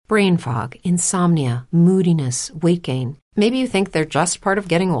brain fog, insomnia, moodiness, weight gain. Maybe you think they're just part of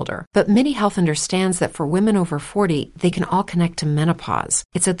getting older, but MIDI Health understands that for women over 40, they can all connect to menopause.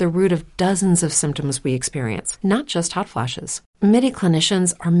 It's at the root of dozens of symptoms we experience, not just hot flashes. MIDI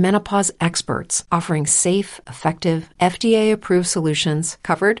clinicians are menopause experts, offering safe, effective, FDA-approved solutions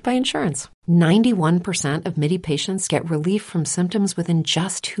covered by insurance. 91% of MIDI patients get relief from symptoms within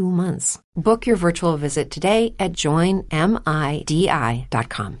just 2 months. Book your virtual visit today at joinmidi.com.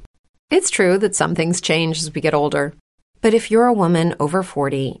 It's true that some things change as we get older. But if you're a woman over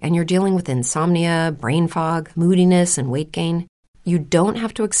 40 and you're dealing with insomnia, brain fog, moodiness, and weight gain, you don't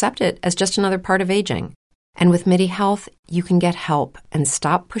have to accept it as just another part of aging. And with MIDI Health, you can get help and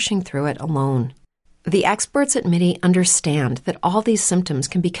stop pushing through it alone. The experts at MIDI understand that all these symptoms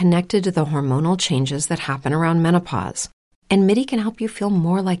can be connected to the hormonal changes that happen around menopause, and MIDI can help you feel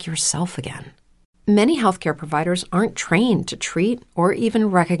more like yourself again. Many healthcare providers aren't trained to treat or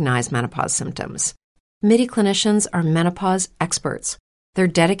even recognize menopause symptoms. MIDI clinicians are menopause experts. They're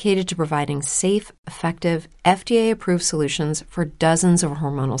dedicated to providing safe, effective, FDA-approved solutions for dozens of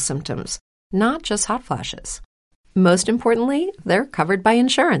hormonal symptoms, not just hot flashes. Most importantly, they're covered by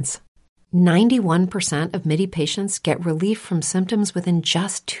insurance. 91% of MIDI patients get relief from symptoms within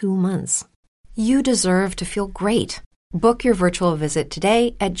just 2 months. You deserve to feel great. Book your virtual visit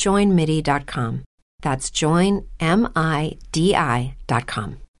today at joinmidi.com. That's joinmidi.com.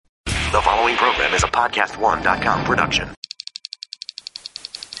 The following program is a podcast1.com production.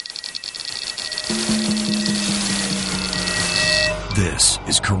 This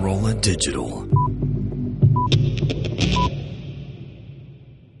is Corolla Digital.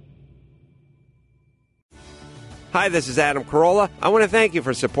 Hi, this is Adam Carolla. I want to thank you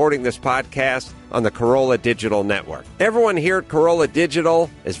for supporting this podcast on the Corolla Digital Network. Everyone here at Corolla Digital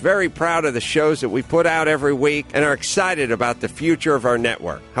is very proud of the shows that we put out every week and are excited about the future of our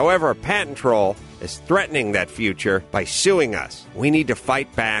network. However, a patent troll is threatening that future by suing us. We need to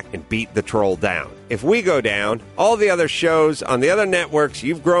fight back and beat the troll down. If we go down, all the other shows on the other networks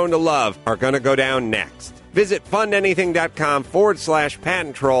you've grown to love are going to go down next. Visit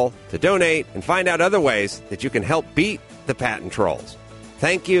fundanything.com/patent troll to donate and find out other ways that you can help beat the patent trolls.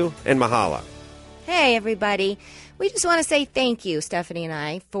 Thank you and mahalo. Hey, everybody. We just want to say thank you, Stephanie and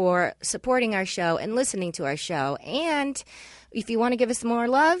I, for supporting our show and listening to our show. And if you want to give us more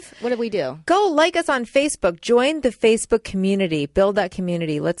love, what do we do? Go like us on Facebook. Join the Facebook community. Build that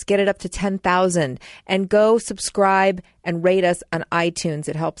community. Let's get it up to 10,000. And go subscribe and rate us on iTunes.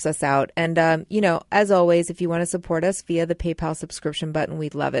 It helps us out. And, as always, if you want to support us via the PayPal subscription button,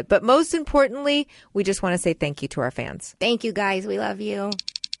 we'd love it. But most importantly, we just want to say thank you to our fans. Thank you, guys. We love you.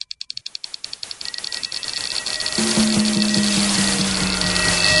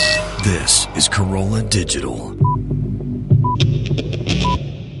 This is Corolla Digital.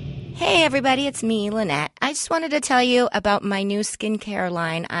 Hey, everybody, it's me, Lynette. I just wanted to tell you about my new skincare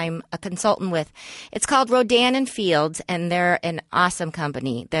line I'm a consultant with. It's called Rodan & Fields, and they're an awesome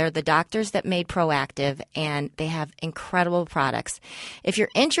company. They're the doctors that made Proactive, and they have incredible products. If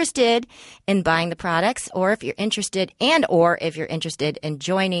you're interested in buying the products, or if you're interested in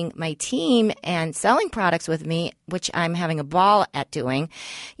joining my team and selling products with me, which I'm having a ball at doing,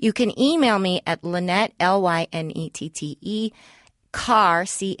 you can email me at Lynette, Lynette, Car,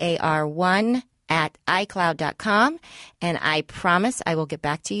 CAR1 at iCloud.com, and I promise I will get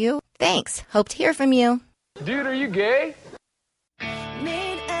back to you. Thanks. Hope to hear from you. Dude, are you gay?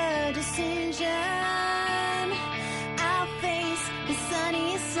 Made a decision. I'll face the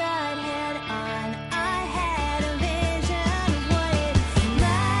sunny side head on. I had a vision of what it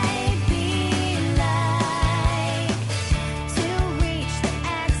might be like to reach the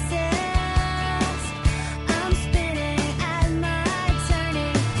access. I'm spinning at my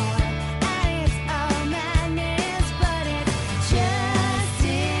turning point, and it's all madness, but it's just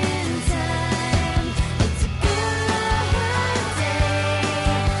in time. It's a good day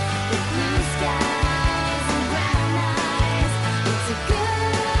with blue skies and brown eyes. It's a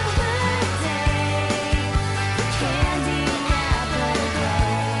good day for candy apple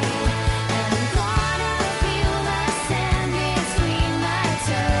pie, and I'm gonna feel the sand between my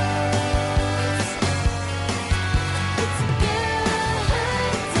toes. It's a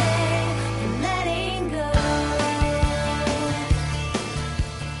good day for letting go.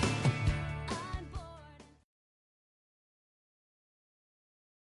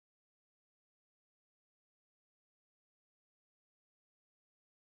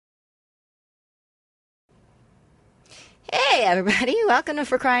 Hey, everybody. Welcome to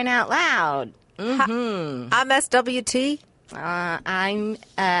For Crying Out Loud. I'm SWT. I'm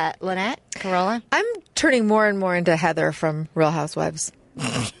Lynette Carolla. I'm turning more and more into Heather from Real Housewives.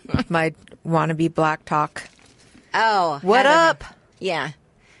 My wannabe black talk. Oh, What heaven. up? Yeah,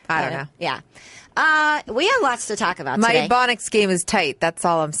 I don't know. Yeah, we have lots to talk about My today. Ebonics game is tight. That's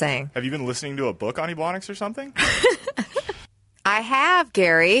all I'm saying. Have you been listening to a book on Ebonics or something? I have,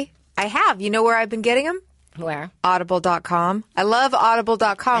 Gary. I have. You know where I've been getting them? Where? Audible.com. I love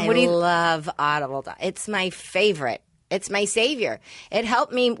Audible.com. What do I you? love Audible. It's my favorite. It's my savior. It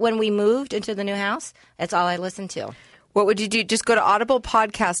helped me when we moved into the new house. That's all I listened to. What would you do? Just go to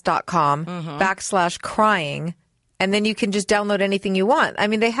audiblepodcast.com /crying, and then you can just download anything you want. I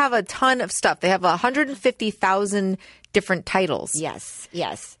mean, they have a ton of stuff. They have 150,000 different titles. Yes.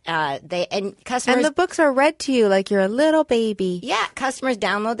 Customers. And the books are read to you like you're a little baby. Yeah, customers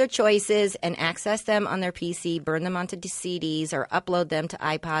download their choices and access them on their PC, burn them onto CDs, or upload them to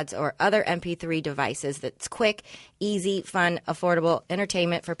iPods or other MP3 devices. That's quick, easy, fun, affordable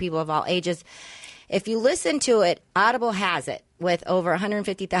entertainment for people of all ages. If you listen to it, Audible has it with over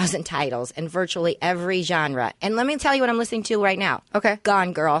 150,000 titles in virtually every genre. And let me tell you what I'm listening to right now. Okay.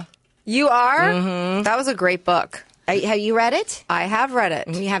 Gone Girl. You are? That was a great book. Have you read it? I have read it.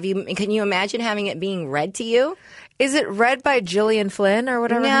 Can you imagine having it being read to you? Is it read by Gillian Flynn or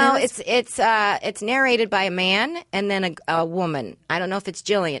whatever? No, her name is? it's narrated by a man and then a woman. I don't know if it's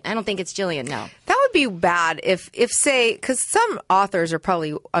Jillian. I don't think it's Jillian. No. That would be bad if say, because some authors are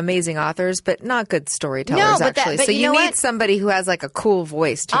probably amazing authors, but not good storytellers, No, but actually. but so you you know need what? somebody who has like a cool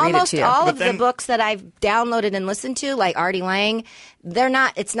voice to read it Almost to you. all of then- the books that I've downloaded and listened to, like Artie Lang,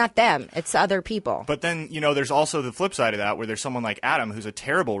 it's not them. It's other people. But then, there's also the flip side of that where there's someone like Adam who's a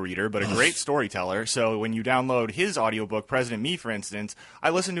terrible reader but a great storyteller. So when you download his audiobook, President Me, for instance, I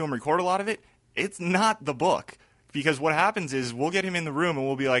listen to him record a lot of it. It's not the book. Because what happens is we'll get him in the room and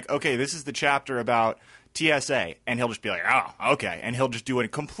we'll be like, okay, this is the chapter about TSA. And he'll just be like, oh, okay. And he'll just do a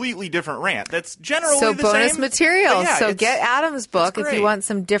completely different rant. That's generally So the bonus same. material. But yeah, So it's- get Adam's book if great. you want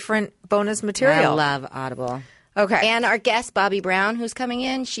some different bonus I material. love Audible. Okay. And our guest, Bobby Brown, who's coming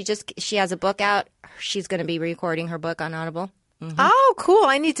in, she has a book out. She's going to be recording her book on Audible. Oh, cool.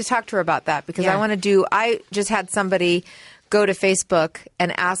 I need to talk to her about that because Yeah. I just had somebody go to Facebook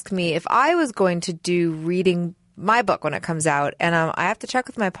and ask me if I was going to do reading my book when it comes out. And I have to check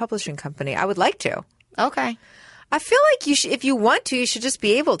with my publishing company. I would like to. Okay. I feel like if you want to, you should just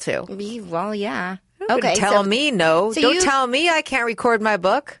be able to. Well, yeah. Don't Okay. tell me no. so Don't you- tell me I can't record my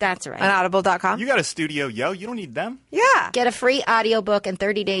book. That's right. On audible.com. You got a studio, yo. You don't need them. Yeah. Get a free audiobook and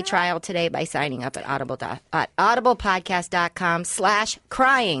 30-day trial today by signing up at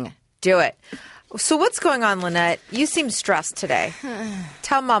audiblepodcast.com/crying. Do it. So what's going on, Lynette? You seem stressed today.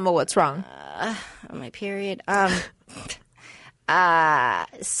 Tell Mama what's wrong. On my period.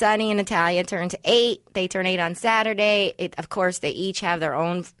 Sunny and Natalia turned 8. They turn 8 on Saturday. Of course, they each have their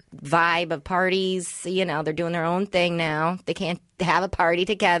own vibe of parties. They're doing their own thing now. They can't have a party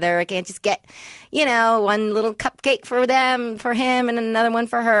together. I can't just get, one little cupcake for him, and another one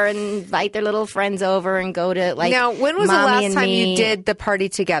for her, and invite their little friends over and go to Now, when was the Mommy last and time Me. you did the party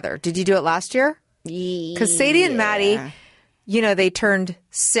together? Did you do it last year? Because Sadie and Maddie, they turned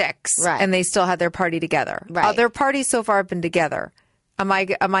 6, Right. and they still had their party together. Right. Their parties so far have been together. Am I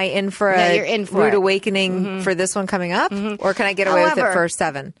in for Yeah, a you're in for rude it. awakening for this one coming up, or can I get away with it However- for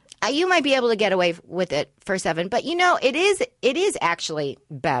 7? You might be able to get away with it for 7, but it is actually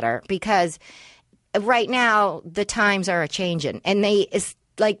better because right now the times are a changing, and it's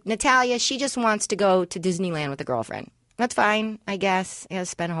like Natalia, she just wants to go to Disneyland with a girlfriend. That's fine, I guess.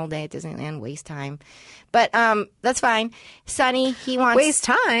 Spend a whole day at Disneyland, waste time, but that's fine. Sonny, he wants Waste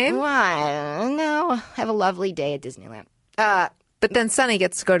time, Why? No, have a lovely day at Disneyland. but then Sonny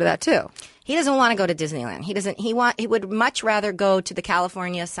gets to go to that too. He doesn't want to go to Disneyland. He would much rather go to the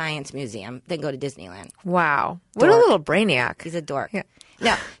California Science Museum than go to Disneyland. Wow, what a Dork. little brainiac! He's a dork. Yeah.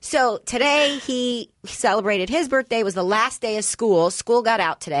 No. So today he celebrated his birthday. It was the last day of school. School got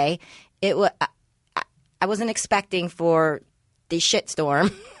out today. It was. I wasn't expecting for the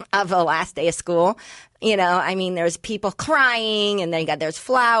shitstorm of the last day of school. There's people crying, and there's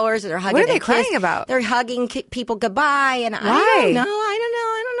flowers, and they're hugging. What are they and kiss- crying about? They're hugging people goodbye, and I Why? don't know.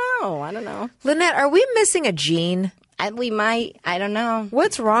 I don't know. Lynette, are we missing a gene? We might. I don't know.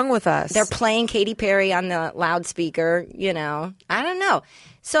 What's wrong with us? They're playing Katy Perry on the loudspeaker. I don't know.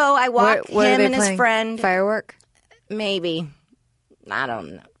 So I walked what are him they and his playing? friend. Firework, Maybe. I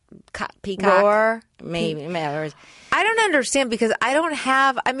don't know. Peacock. roar. Maybe. I don't understand because I don't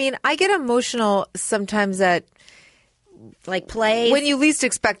have. I mean, I get emotional sometimes at Like plays. when you least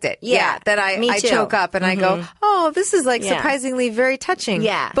expect it. Yeah, that I me too. choke up and I go, oh, this is like Yeah. surprisingly very touching.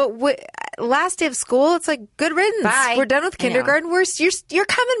 Yeah. But last day of school, it's like good riddance. Bye. We're done with I know. kindergarten. You're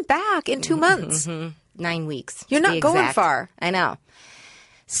coming back in 2 months. 9 weeks. You're to not be going exact. far. I know.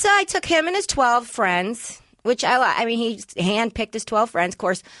 So I took him and his 12 friends, which I mean, he handpicked his 12 friends. Of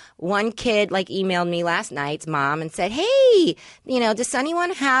course, one kid emailed me last night's mom and said, "Hey, does Sonny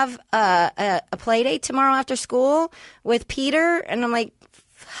want to have a play date tomorrow after school with Peter?" And I'm like,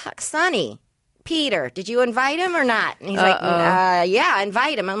 "Fuck, Sonny, Peter, did you invite him or not?" And he's like, "Yeah,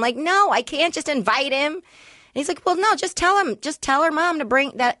 invite him." I'm like, "No, I can't just invite him." And he's like, "Well, no, just tell him. Just tell her mom to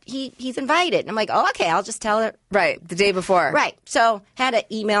bring that he's invited." And I'm like, "Oh, okay, I'll just tell her." Right, the day before. Right. So had to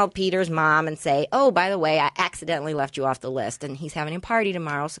email Peter's mom and say, "Oh, by the way, I accidentally left you off the list, and he's having a party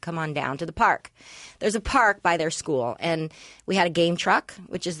tomorrow, so come on down to the park." There's a park by their school, and we had a game truck,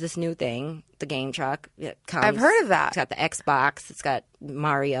 which is this new thing, the game truck. It comes, I've heard of that. It's got the Xbox, it's got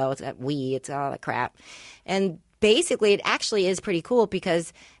Mario, it's got Wii, it's got all that crap. And basically, it actually is pretty cool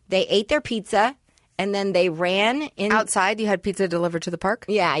because they ate their pizza, and then they ran in Outside, you had pizza delivered to the park?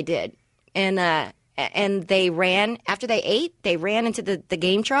 Yeah, I did. And they ran after they ate. They ran into the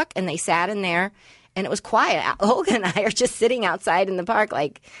game truck and they sat in there, and it was quiet. Olga and I are just sitting outside in the park,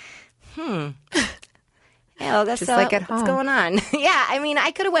 like, Hey, Olga, Just so like at what's home. going on? Yeah, I mean, I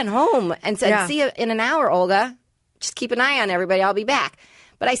could have went home and said, Yeah. "See you in an hour, Olga. Just keep an eye on everybody. I'll be back."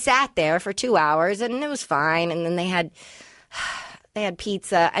 But I sat there for 2 hours, and it was fine. And then they had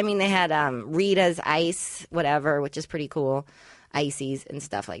pizza. I mean, they had Rita's Ice, whatever, which is pretty cool, ices and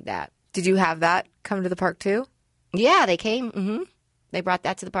stuff like that. Did you have that come to the park too? Yeah, they came. They brought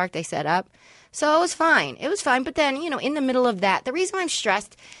that to the park. They set up. So it was fine. It was fine. But then, in the middle of that, the reason I'm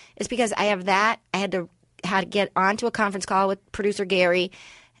stressed is because I have that. I had to get onto a conference call with producer Gary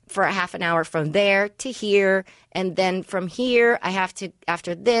for a half an hour from there to here. And then from here,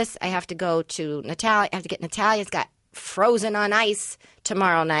 after this, I have to go to Natalia. I have to get Natalia's got Frozen on Ice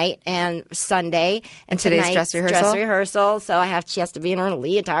tomorrow night and Sunday. And today's tonight's dress rehearsal? So she has to be in her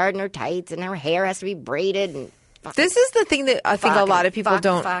leotard and her tights, and her hair has to be braided. And This is the thing that I think a Fuck lot and of people fuck,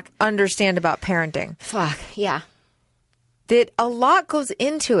 don't fuck. understand about parenting. fuck, yeah. That a lot goes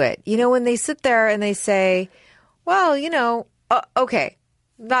into it. When they sit there and they say, well, okay,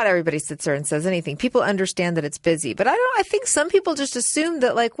 not everybody sits there and says anything. People understand that it's busy, but I think some people just assume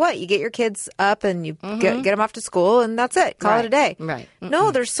that you get your kids up and you get them off to school and that's it. Call it a day. Right.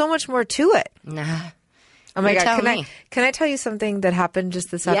 No, there's so much more to it. Nah. Oh my You God. tell Can me. I tell you something that happened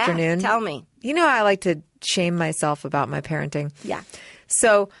just this Yeah, afternoon? tell me. I like to shame myself about my parenting. Yeah.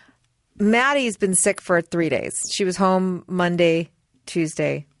 So Maddie's been sick for 3 days. She was home Monday,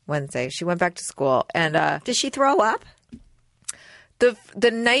 Tuesday, Wednesday. She went back to school, and Did she throw up? the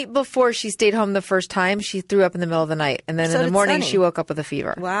night before she stayed home the first time, she threw up in the middle of the night, and then So in the did morning Sunny. she woke up with a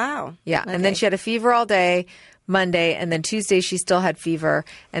fever. Wow. Yeah, and then she had a fever all day Monday, and then Tuesday she still had fever,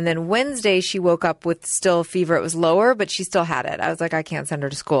 and then Wednesday she woke up with still fever. It was lower, but she still had it. I was like, I can't send her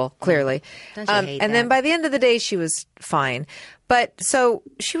to school, clearly. Don't you hate and then that? by the end of the day, she was fine. But so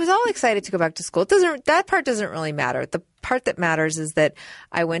she was all excited to go back to school. That part doesn't really matter. The part that matters is that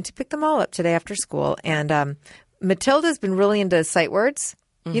I went to pick them all up today after school, and Matilda's been really into sight words.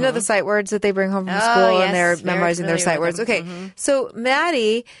 You know the sight words that they bring home from Oh, school, yes, and they're very memorizing their familiar sight with words. them. Okay, so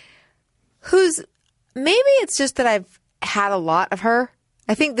Maddie, maybe it's just that I've had a lot of her.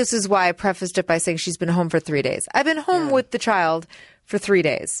 I think this is why I prefaced it by saying she's been home for 3 days. I've been home with the child for 3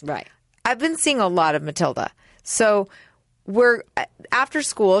 days. Right. I've been seeing a lot of Matilda. So we're after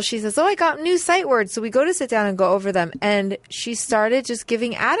school, she says, "Oh, I got new sight words." So we go to sit down and go over them. And she started just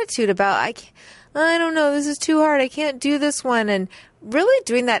giving attitude about, I don't know, this is too hard. I can't do this one. And really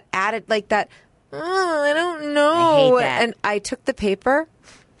doing that like that, "Oh, I don't know." I hate that. And I took the paper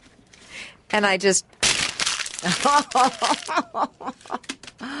and I just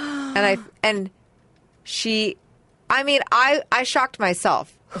I shocked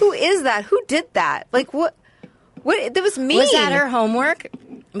myself. Who is that? Who did that? Like what that was mean. Was that her homework?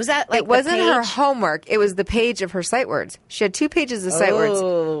 Was that It wasn't her homework. It was the page of her sight words. She had 2 pages of sight words.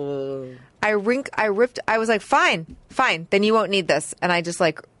 Oh. I ripped. I was like, fine. Then you won't need this. And I just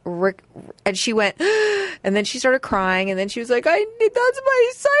and she went, and then she started crying. And then she was like, that's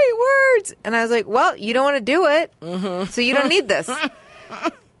my sight words. And I was like, well, you don't want to do it. So you don't need this.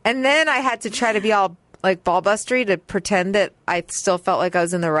 And then I had to try to be all like ball bustery to pretend that I still felt like I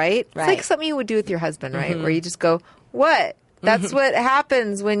was in the right. It's like Right. something you would do with your husband, right? Where you just go, what? That's what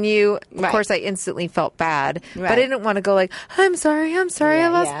happens when you, of Right. course, I instantly felt bad, but I Right. didn't want to go like, I'm sorry, I Yeah,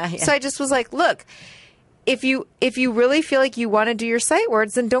 lost. yeah. So I just was like, look, if you really feel like you want to do your sight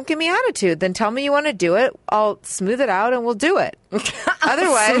words, then don't give me attitude. Then tell me you want to do it. I'll smooth it out and we'll do it.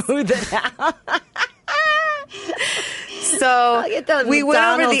 Otherwise, so get those we went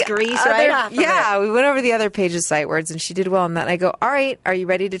over the McDonald's grease other, right off of yeah, we went over the other page of sight words, and she did well on that. And I go, all right, are you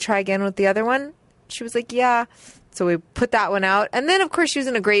ready to try again with the other one? She was like, yeah. So we put that one out. And then, of course, she was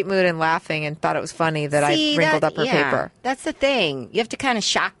in a great mood and laughing and thought it was funny that I wrinkled up her paper. That's the thing. You have to kind of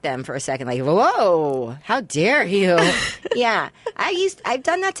shock them for a second. Like, whoa, how dare you? Yeah. I've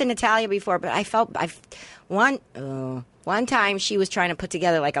done that to Natalia before, but I felt one time she was trying to put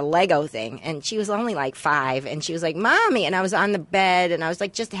together like a Lego thing, and she was only like 5, and she was like, "Mommy," and I was on the bed, and I was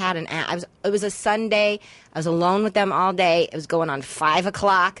like, it was a Sunday. I was alone with them all day. It was going on 5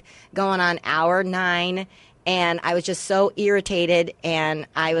 o'clock, going on hour 9. And I was just so irritated, and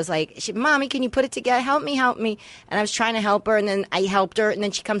I was like, "Mommy, can you put it together? Help me. And I was trying to help her, and then I helped her, and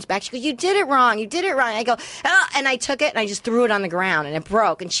then she comes back. She goes, "You did it wrong. I go, "Oh," and I took it, and I just threw it on the ground, and it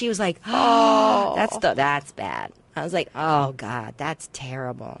broke. And she was like, "Oh, that's bad." I was like, "Oh, God, that's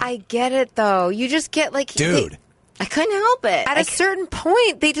terrible." I get it, though. You just get like... Dude. I couldn't help it. At a certain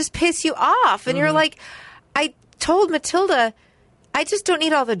point, they just piss you off. And you're like... I told Matilda... I just don't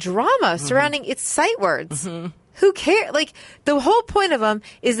need all the drama surrounding its sight words. Who cares? Like, the whole point of them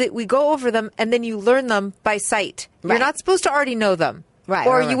is that we go over them and then you learn them by sight. Right. You're not supposed to already know them. Right.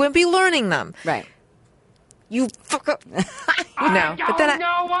 Or right. you wouldn't be learning them. Right. You fuck up. No. But then I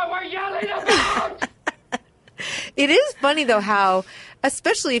know what we're yelling about. It is funny, though, how,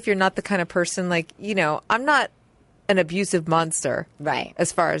 especially if you're not the kind of person, like, I'm not an abusive monster. Right.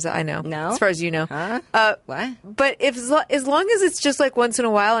 As far as I know. No? As far as you know. Huh? What? But as long as it's just like once in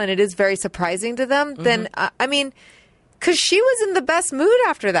a while and it is very surprising to them, then, I mean, because she was in the best mood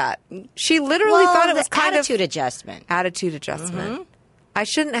after that. She literally thought it was kind of... attitude adjustment. Attitude adjustment. I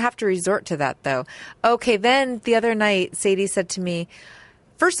shouldn't have to resort to that, though. Okay, then the other night, Sadie said to me,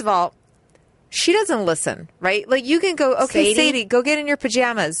 first of all, she doesn't listen, right? Like, you can go, okay, Sadie, go get in your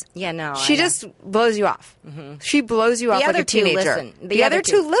pajamas. Yeah, no. She just blows you off. She blows you off like a teenager. Listen. The other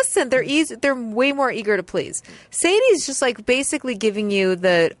two listen. They're way more eager to please. Sadie's just like basically giving you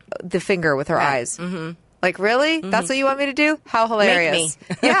the finger with her eyes. Like, really? That's what you want me to do? How hilarious.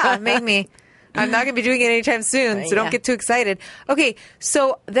 Make me. Yeah, make me. I'm not going to be doing it anytime soon, so don't get too excited. Okay,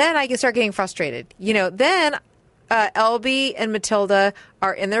 so then I can start getting frustrated. Then Elby and Matilda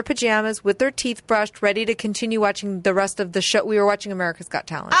are in their pajamas with their teeth brushed, ready to continue watching the rest of the show. We were watching America's Got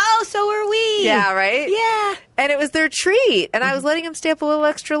Talent. Oh, so were we. Yeah, right? Yeah. And it was their treat. And I was letting them stay up a little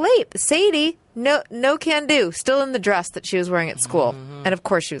extra late. Sadie, no can do. Still in the dress that she was wearing at school. And of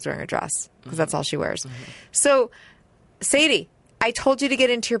course she was wearing a dress because that's all she wears. So, Sadie, I told you to get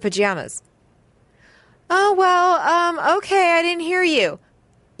into your pajamas. Oh, well, okay, I didn't hear you.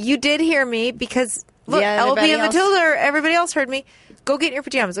 You did hear me because... Look, Elby and Matilda, everybody else heard me. Go get in your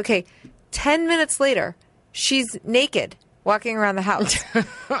pajamas. Okay. 10 minutes later, she's naked, walking around the house.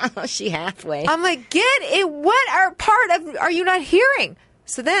 She halfway. I'm like, get it. What are you not hearing?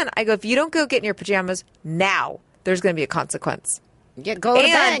 So then I go, if you don't go get in your pajamas now, there's going to be a consequence. Yeah, go to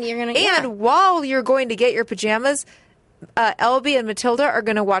bed. You're gonna. And while you're going to get your pajamas, Elby and Matilda are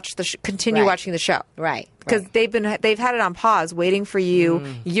going to continue watching the show. Right. Because they've had it on pause, waiting for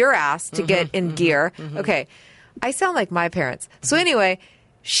your ass to get in gear. Okay, I sound like my parents. So anyway,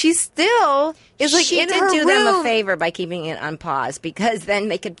 she still is like in her room. She did do them a favor by keeping it on pause because then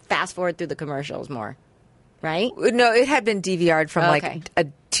they could fast forward through the commercials more. Right? No, it had been DVR'd from like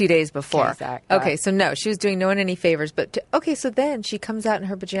 2 days before. Okay, so no, she was doing no one any favors. But so then she comes out in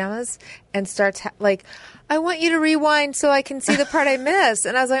her pajamas and starts like, I want you to rewind so I can see the part I missed.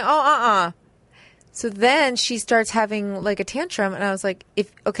 And I was like, oh, So then she starts having like a tantrum, and I was like,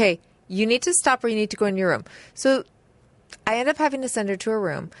 you need to stop or you need to go in your room. So I end up having to send her to her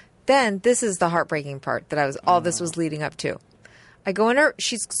room. Then this is the heartbreaking part that all this was leading up to. I go in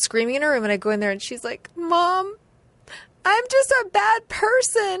she's screaming in her room, and I go in there and she's like, Mom, I'm just a bad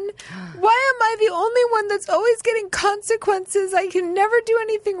person. Why am I the only one that's always getting consequences? I can never do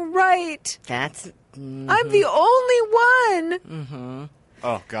anything right. I'm the only one.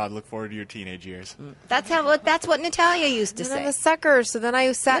 Oh, God, look forward to your teenage years. That's what Natalia used to say. I'm a sucker. So then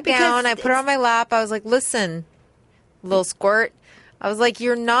I sat down, I put her on my lap. I was like, listen, little squirt. I was like,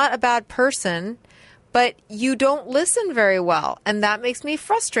 you're not a bad person, but you don't listen very well. And that makes me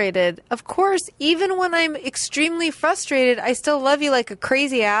frustrated. Of course, even when I'm extremely frustrated, I still love you like a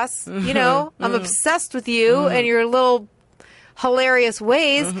crazy ass. I'm obsessed with you and your little hilarious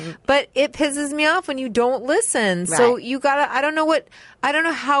ways, but it pisses me off when you don't listen. Right. So you gotta, I don't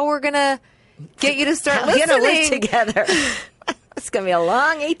know how we're gonna get you to start listening. We're gonna live together. It's gonna be a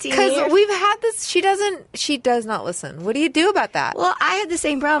long 18 years. Because we've had this, she does not listen. What do you do about that? Well, I had the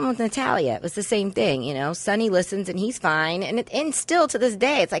same problem with Natalia. It was the same thing, Sonny listens and he's fine. And still to this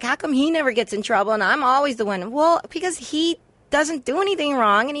day, it's like, how come he never gets in trouble and I'm always the one? Well, because he doesn't do anything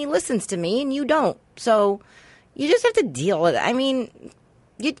wrong and he listens to me and you don't. So you just have to deal with it. I mean,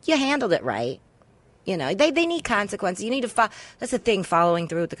 you handled it right. You know, they need consequences. You need to that's the thing, following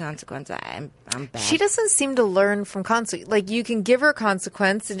through with the consequence. I'm bad. She doesn't seem to learn from consequence. Like, you can give her a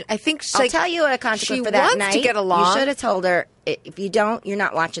consequence, and I think I'll tell you what a consequence she for that wants night. to get along. You should have told her, if you don't, you're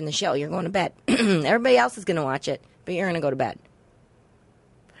not watching the show. You're going to bed. Everybody else is going to watch it, but you're going to go to bed.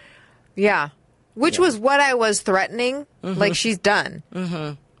 Yeah. Which was what I was threatening. Like, she's done.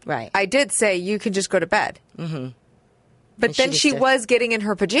 Right. I did say, you can just go to bed. But And then she she just was getting in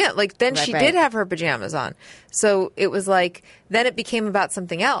her pajamas. Like, then Right, she right. did have her pajamas on. So it was like, then it became about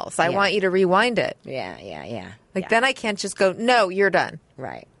something else. I Yeah. want you to rewind it. Yeah. Like, then I can't just go, no, you're done.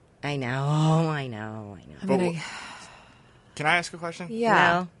 Right. I know. But can I ask a question?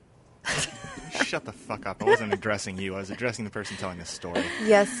 Yeah. No? Shut the fuck up. I wasn't addressing you. I was addressing the person telling this story.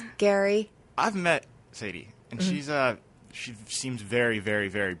 Yes, Gary. I've met Sadie, and she seems very, very,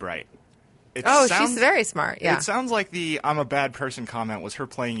 very bright. It Oh, sounds- she's very smart. Yeah. It sounds like the "I'm a bad person" comment was her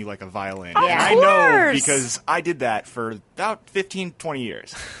playing you like a violin. Of And I know course. because I did that for about 15, 20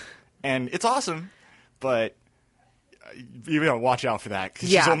 years. And it's awesome, but you gotta watch out for that because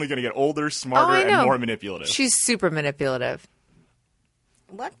Yeah. she's only going to get older, smarter, I know. and more manipulative. She's super manipulative.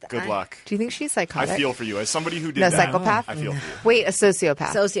 What? Good luck. Do you think she's I psychotic? feel for you. As somebody who did No, that, psychopath? I feel for you. Wait, a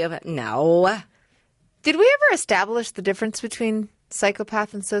sociopath. Sociopath? No. Did we ever establish the difference between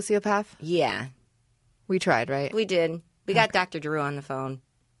psychopath and sociopath? Yeah, We tried, right? we did. We got Dr. Drew on the phone.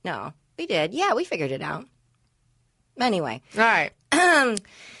 No, we did. Yeah, we figured it out. Anyway, All right.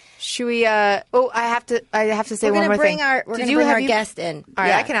 Should we? I have to say we're one gonna more bring thing. our Have you- guest in. All right,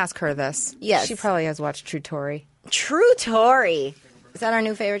 Yeah. I can ask her this. Yes. she probably has watched True Tory. True Tory. Is that our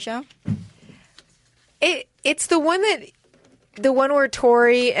new favorite show? It's the one where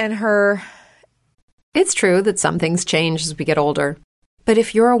Tori and her. It's true that some things change as we get older. But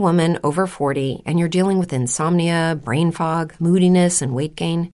if you're a woman over 40 and you're dealing with insomnia, brain fog, moodiness, and weight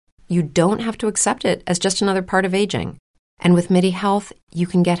gain, you don't have to accept it as just another part of aging. And with MIDI Health, you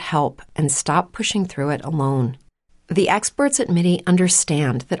can get help and stop pushing through it alone. The experts at MIDI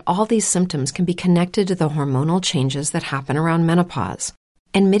understand that all these symptoms can be connected to the hormonal changes that happen around menopause.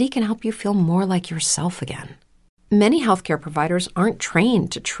 And MIDI can help you feel more like yourself again. Many healthcare providers aren't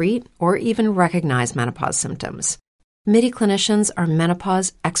trained to treat or even recognize menopause symptoms. MIDI clinicians are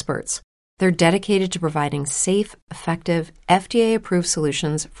menopause experts. They're dedicated to providing safe, effective, FDA-approved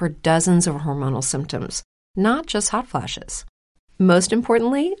solutions for dozens of hormonal symptoms, not just hot flashes. Most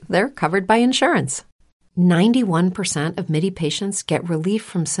importantly, they're covered by insurance. 91% of MIDI patients get relief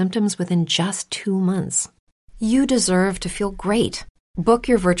from symptoms within just 2 months. You deserve to feel great. Book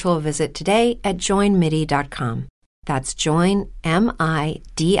your virtual visit today at joinmidi.com. That's joinmidi.com.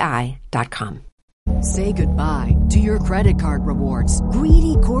 Say goodbye to your credit card rewards.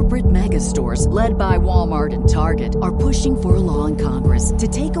 Greedy corporate mega stores, led by Walmart and Target, are pushing for a law in Congress to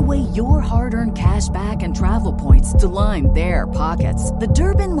take away your hard-earned cash back and travel points to line their pockets. The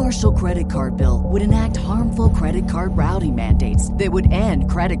Durbin-Marshall credit card bill would enact harmful credit card routing mandates that would end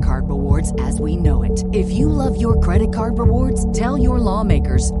credit card rewards as we know it. If you love your credit card rewards, tell your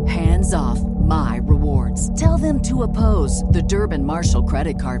lawmakers, hands off my rewards. Tell them to oppose the Durbin-Marshall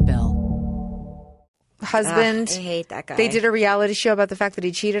credit card bill. Husband. I hate that guy. They did a reality show about the fact that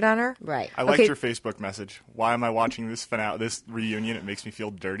he cheated on her. Right. I liked Okay. your Facebook message. Why am I watching this this reunion? It makes me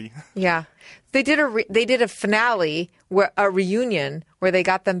feel dirty. Yeah, they did a finale where a reunion where they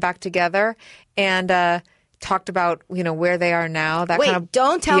got them back together and talked about where they are now. That Wait, kind of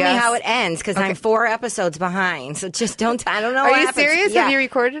don't tell me BS. how it ends because I'm 4 episodes behind. So just don't. I don't know. Are what you happens. serious? Yeah. Have you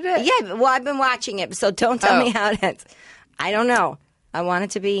recorded it? Yeah. Well, I've been watching it, so don't tell Oh. me how it ends. I don't know. I want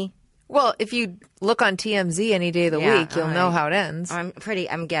it to be. Well, if you look on TMZ any day of the Yeah, week, you'll all know right. how it ends.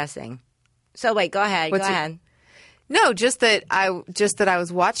 I'm guessing. So wait, go ahead. What's go it- ahead. No, just that I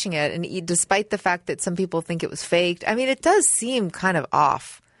was watching it, and despite the fact that some people think it was faked, I mean, it does seem kind of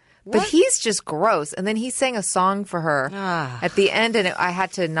off. But he's just gross. And then he sang a song for her at the end, and I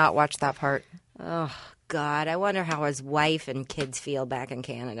had to not watch that part. Oh God, I wonder how his wife and kids feel back in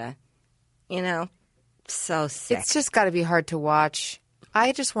Canada. So sick. It's just got to be hard to watch.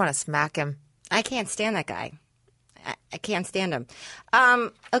 I just want to smack him. I can't stand that guy. I can't stand him.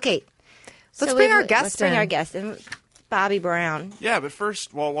 Okay. Let's bring our Let's guest bring in. our guest in. Bobby Brown. Yeah, but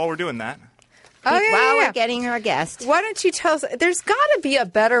first, while we're doing that, Oh, yeah, While yeah. we're getting our guest. Why don't you tell us? There's got to be a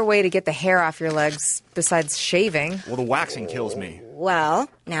better way to get the hair off your legs besides shaving. well, the waxing kills me. Well,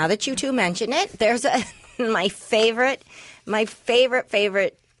 now that you two mention it, there's my favorite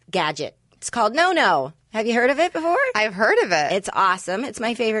gadget. It's called No. Have you heard of it before? I've heard of it. It's awesome. It's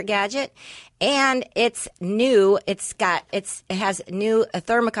my favorite gadget, and it's new. It has new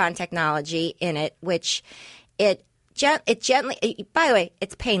thermocon technology in it, which it it gently. By the way,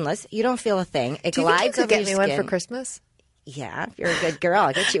 it's painless. You don't feel a thing. It Do you think glides you could over get your me skin. one for Christmas? Yeah, if you're a good girl,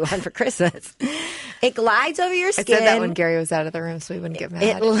 I'll get you one for Christmas. It glides over your I skin. said that when Gary was out of the room, so we wouldn't get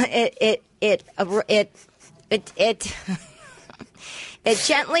mad.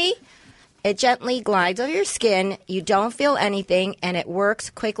 It gently glides over your skin. You don't feel anything, and it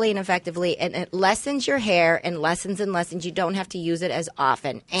works quickly and effectively, and it lessens your hair and lessens. You don't have to use it as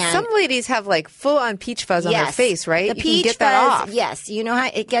often. And Some ladies have like full on peach fuzz on their face, right? The You peach can get that fuzz, off. yes. You know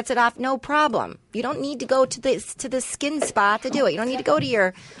how it gets it off, no problem. You don't need to go to the skin spa to do it. You don't need to go to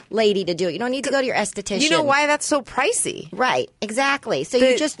your lady to do it. You don't need to go to your esthetician. You know why that's so pricey? Right, exactly. So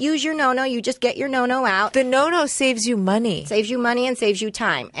you just use your no-no. You just get your no-no out. The no-no saves you money. Saves you money and saves you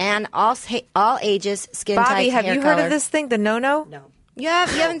time. And all ages, skin Bobby, types, have hair you heard color. of this thing, the no-no? No. You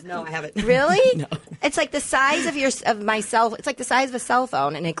haven't? No, I haven't. Really? No. It's like the size of my cell. It's like the size of a cell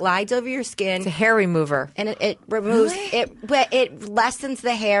phone, and it glides over your skin. It's a hair remover. And it removes it lessens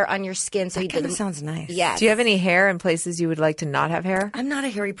the hair on your skin. So That kind of sounds nice. Yes. Do you have any hair in places you would like to not have hair? I'm not a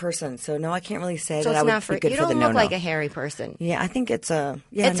hairy person, so no, I can't really say So that it's I would not for be good you. for the Don't look no-no. like a hairy person. Yeah, I think it's a.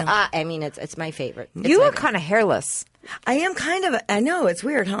 It's it's my favorite. It's You my look favorite. kind of hairless. I am kind of. I know it's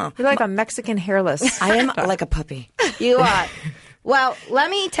weird, huh? You're like a Mexican hairless. I am like a puppy. You are. Well,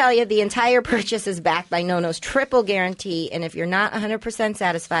 let me tell you, the entire purchase is backed by NoNo's triple guarantee, and if you're not 100%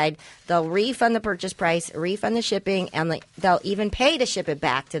 satisfied, they'll refund the purchase price, refund the shipping, and they'll even pay to ship it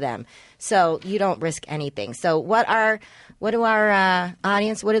back to them. So you don't risk anything. So what do our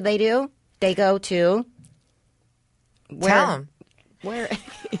audience? What did they do? They go to Tell them. where? I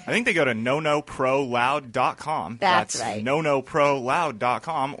think they go to nonoproloud.com. That's right.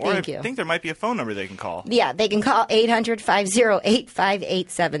 nonoproloud.com. Or Thank I you. think there might be a phone number they can call. Yeah, they can call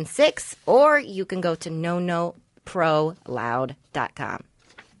 800-508-5876, or you can go to nonoproloud.com.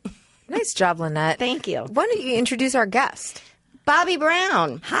 Nice job, Lynette. Thank you. Why don't you introduce our guest? Bobby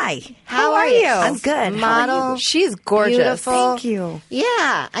Brown. Hi. How are you? I'm good. How are Model. you? She's gorgeous. Beautiful. Thank you.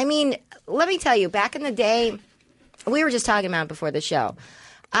 Yeah. I mean, let me tell you, back in the day, we were just talking about it before the show.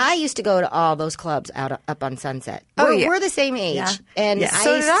 I used to go to all those clubs up on Sunset. We're the same age. Yeah. And Yeah.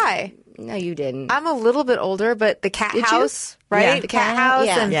 So did I. No, you didn't. I'm a little bit older, but the cat Did you? house, right? Yeah. The cat house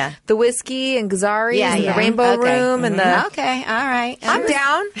Yeah. and Yeah. the whiskey and Gazari's Yeah, and yeah. the rainbow Okay. room and the. Okay. All right. I'm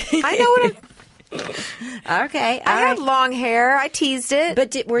down. I know what Okay. I All had right. long hair. I teased it.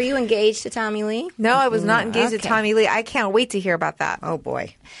 But were you engaged to Tommy Lee? no, I was not engaged to Okay. Tommy Lee. I can't wait to hear about that. Oh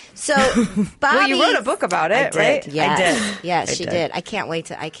boy. So, Bobby. Well, you wrote a book about it, did. right? Yes. I did. Yes, I she did. did. I cannot wait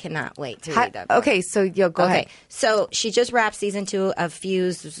to read that book. Okay, so go Okay, ahead. so she just wrapped season 2 of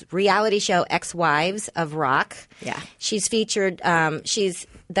Fuse's reality show Ex-Wives of Rock. Yeah. She's featured, she's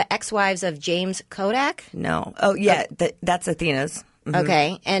the ex-wives of James Kodak. No. Oh yeah, that's Athena's.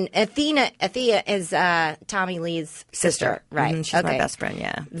 Okay, and Athena is Tommy Lee's sister, right? Mhm, she's okay. my best friend.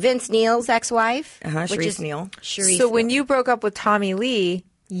 Yeah. Vince Neil's ex-wife, which Sharice is Neal. Sharice So when Neal. you broke up with Tommy Lee,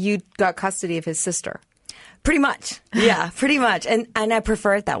 you got custody of his sister. Pretty much. Yeah, pretty much. And I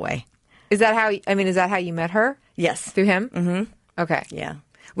prefer it that way. Is that how? Is that how you met her? Yes. Through him? Mm-hmm. Okay. Yeah.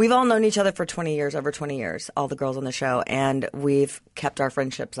 We've all known each other for 20 years, over 20 years, all the girls on the show, and we've kept our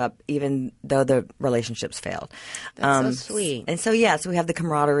friendships up even though the relationships failed. That's so sweet. And so, so we have the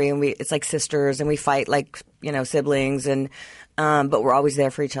camaraderie, and it's like sisters, and we fight like, siblings, and but we're always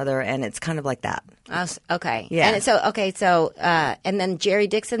there for each other, and it's kind of like that. Okay. Yeah. And and then Jerry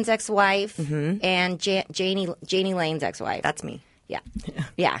Dixon's ex-wife and Janie Lane's ex-wife. That's me. Yeah.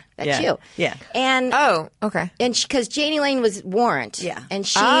 Yeah, that's Yeah. you. Yeah. And Oh, okay. and because Janie Lane was Warrant. Yeah. And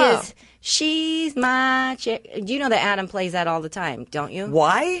she's my you know that Adam plays that all the time, don't you?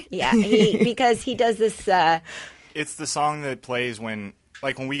 Why? Yeah, because he does this It's the song that plays when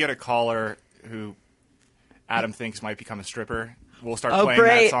we get a caller who Adam thinks might become a stripper. We'll start playing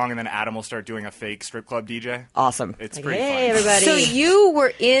great. that song, and then Adam will start doing a fake strip club DJ. Awesome. It's like, pretty hey funny. everybody. So you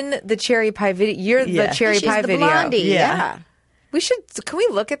were in the Cherry Pie video. You're Yeah. the Cherry She's Pie the video. blondie. Yeah. We should. Can we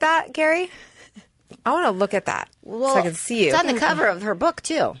look at that, Gary? I want to look at that so I can see you. It's on the cover of her book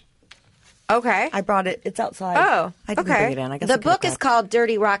too. Okay. I brought it. It's outside. Oh, I didn't okay. bring it in. I guess The I could've book is grabbed called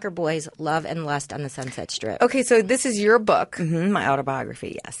Dirty Rocker Boys: Love and Lust on the Sunset Strip. Okay, so this is your book, my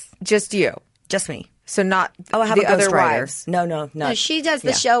autobiography. Yes, just you. just me. So not Oh, I have the a other ghostwriter. wives. No. No, she does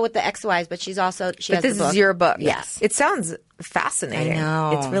the show with the ex-wives, but she's also she But has this the book. is your book. Yes. It sounds fascinating. I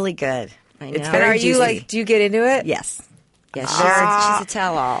know. It's really good. I It's know. And very are you juicy. do you get into it? Yes. Yeah, she's a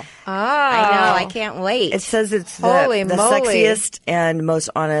tell-all. Oh. I know. I can't wait. It says it's Holy the moly. sexiest and most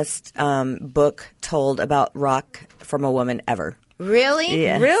honest book told about rock from a woman ever. Really?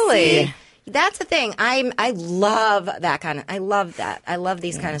 Yeah. Really? See, That's the thing. I love that kind of. I love that. I love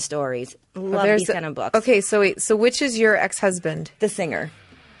these kind of stories. Love There's these kind of books. Okay, so wait. So which is your ex-husband? The singer.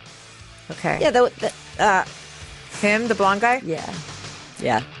 Okay. Yeah. Him, the blonde guy? Yeah.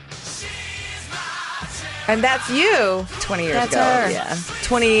 Yeah. And that's you. 20 years That's ago. her. Yeah.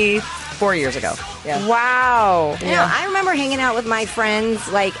 24 years ago. Yeah. Wow. You know, I remember hanging out with my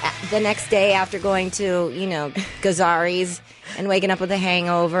friends like the next day after going to, Gazzari's and waking up with a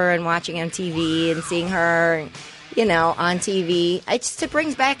hangover and watching MTV and seeing her, on TV.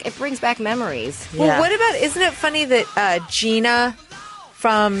 It brings back memories. Well, Yeah. what about, isn't it funny that Gina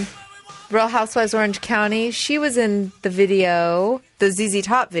from Real Housewives Orange County, she was in the video, the ZZ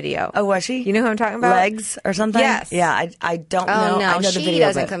Top video. Oh, was she? You know who I'm talking about? Legs or something? Yes. Yeah, I don't know. Oh no, I know the she video,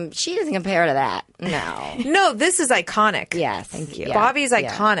 doesn't but- she doesn't compare to that. No. No, this is iconic. Yes. Thank you. Yeah. Bobby's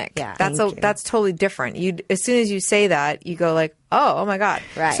Yeah. iconic. Yeah. That's Thank you. that's totally different. You as soon as you say that, you go like, oh my god.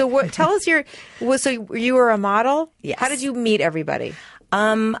 Right. So tell us so you were a model? Yes. How did you meet everybody?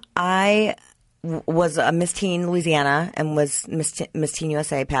 I was a Miss Teen Louisiana and was Miss Teen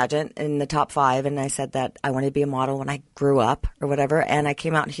USA pageant in the top 5, and I said that I wanted to be a model when I grew up or whatever, and I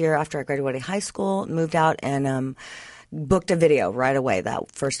came out here after I graduated high school, moved out, and booked a video right away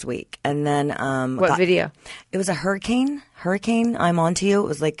that first week, and then What video? It was a hurricane. I'm on to you. It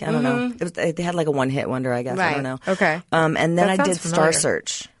was like I don't know. They had like a one-hit wonder, I guess. I Right. don't know. Okay. And then That I sounds did familiar. Star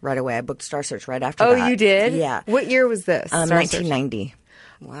Search right away. I booked Star Search right after Oh, that. you did? Yeah. What year was this? Star Search? 1990.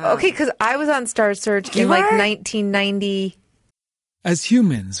 Okay, because I was on Star Search in You like were? 1990. As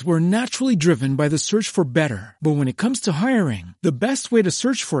humans, we're naturally driven by the search for better. But when it comes to hiring, the best way to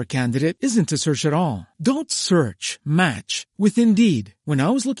search for a candidate isn't to search at all. Don't search, match with Indeed. When I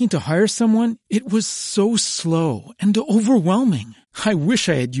was looking to hire someone, it was so slow and overwhelming. I wish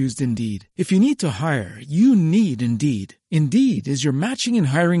I had used Indeed. If you need to hire, you need Indeed. Indeed is your matching and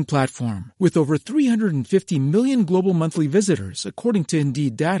hiring platform with over 350 million global monthly visitors, according to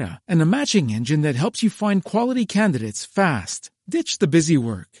Indeed data, and a matching engine that helps you find quality candidates fast. Ditch the busy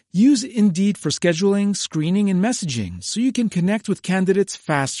work. Use Indeed for scheduling, screening, and messaging so you can connect with candidates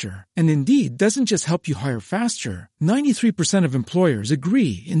faster. And Indeed doesn't just help you hire faster. 93% of employers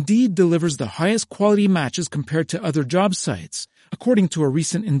agree Indeed delivers the highest quality matches compared to other job sites, according to a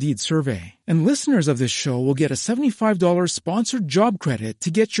recent Indeed survey. And listeners of this show will get a $75 sponsored job credit to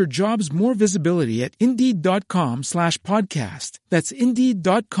get your jobs more visibility at Indeed.com/podcast. That's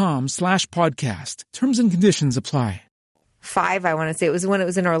Indeed.com/podcast. Terms and conditions apply. 5, I want to say. It was when it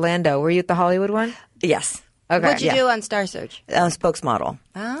was in Orlando. Were you at the Hollywood one? Yes. Okay. What'd you do on Star Search? Spokesmodel.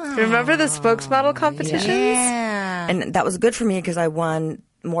 Remember the spokesmodel competitions? Yeah. And that was good for me because I won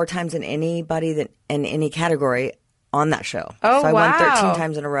more times than anybody that in any category on that show. Oh, so I won wow. 13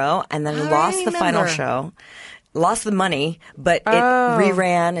 times in a row and then I lost the final remember. show. Lost the money, but it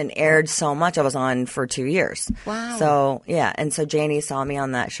reran and aired so much. I was on for 2 years. Wow. So, yeah. And so Janie saw me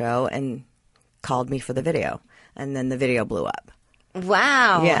on that show and called me for the video. And then the video blew up.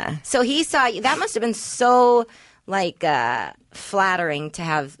 Wow. Yeah. So he saw you. That must have been so flattering to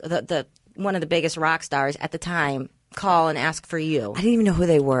have the one of the biggest rock stars at the time call and ask for you. I didn't even know who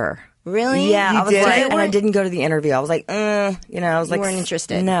they were. Really? Yeah, I was did? like, and I didn't go to the interview. I was like, I was like, weren't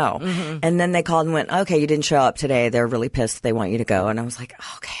interested. No. And then they called and went, okay, you didn't show up today. They're really pissed. They want you to go. And I was like,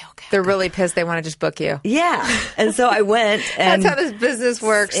 okay. They're really pissed. They want to just book you. Yeah. And so I went. And That's how this business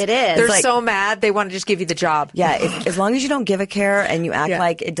works. It is. They're Like- so mad. They want to just give you the job. yeah, as long as you don't give a care and you act Yeah.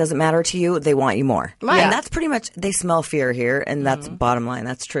 like it doesn't matter to you, they want you more. Right. And that's pretty much, they smell fear here. And that's bottom line.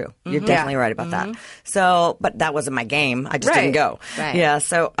 That's true. You're definitely right about that. So, but that wasn't my game. I just Right. didn't go. Right. Yeah.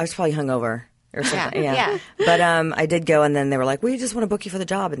 So I was probably hungover or something. Yeah. Yeah. But I did go and then they were like, we just want to book you for the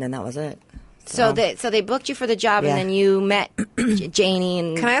job. And then that was it. So they booked you for the job, Yeah. and then you met Janie.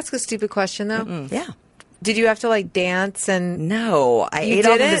 And Can I ask a stupid question, though? Yeah. Did you have to, like, dance and... No, I You ate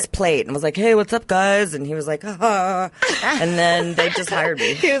off of didn't? his plate and was like, "Hey, what's up, guys?" And he was like, "Ah," and then they just hired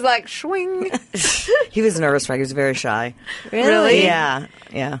me. He was like, swing. He was nervous, right? He was very shy. Really? Yeah.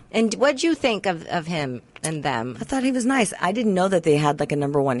 And what'd you think of him and them? I thought he was nice. I didn't know that they had like a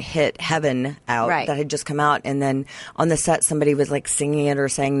 #1 hit, Heaven, out Right. that had just come out, and then on the set somebody was like singing it or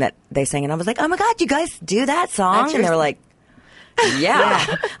saying that they sang it. I was like, "Oh my god, you guys do that song?" That's And they your- were like, "Yeah."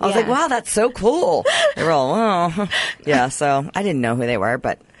 I was like, Yeah. "Wow, that's so cool." They were all, "Oh, yeah." So I didn't know who they were,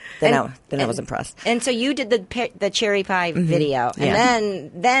 but then I was impressed. And so you did the cherry pie video, and Yeah.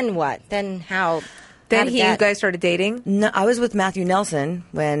 then what? Then how? Then how did you that- guys started dating? No, I was with Matthew Nelson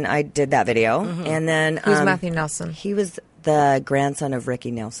when I did that video, and then Who's Matthew Nelson? He was the grandson of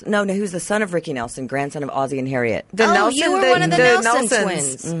Ricky Nelson. No, he was the son of Ricky Nelson, grandson of Ozzie and Harriet. The Nelson, you were one of the Nelson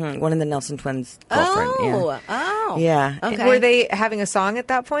twins. One of the Nelson twins' girlfriend. Oh. Yeah. Okay. Were they having a song at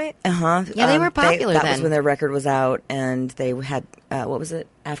that point? Uh-huh. Yeah, they were popular That then. was when their record was out, and they had, what was it?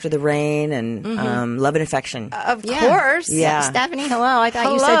 After the Rain and Love and Affection. Of course. Yeah. Stephanie, hello. I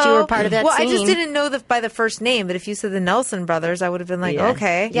thought you said you were part of that well, scene. I just didn't know by the first name, but if you said the Nelson brothers, I would have been like,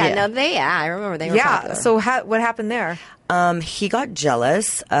 okay. I remember they were popular. So what happened there? He got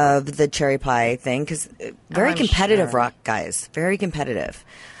jealous of the cherry pie thing because very I'm competitive sure. rock guys. Very competitive.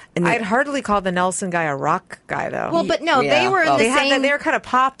 And I'd hardly call the Nelson guy a rock guy, though. Well, but no, they were in the they had same... that, they were kind of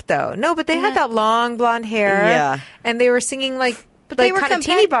pop, though. No, but they had that long blonde hair. Yeah. And they were singing like they were kind of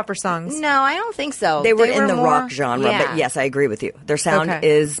teeny bopper songs. No, I don't think so. They were in the more- rock genre, yeah. but yes, I agree with you. Their sound Okay.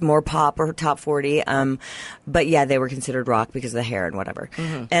 is more pop or top 40. But yeah, they were considered rock because of the hair and whatever.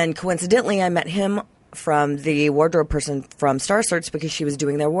 And coincidentally, I met him from the wardrobe person from Star Search because she was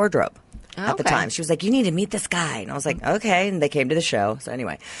doing their wardrobe at the Okay. time. She was like, "You need to meet this guy," and I was like, "Okay." And they came to the show. So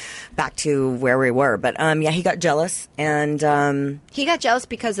anyway, back to where we were. But yeah, he got jealous and He got jealous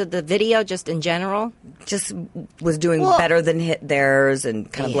because of the video, just in general. just was doing Well- better than theirs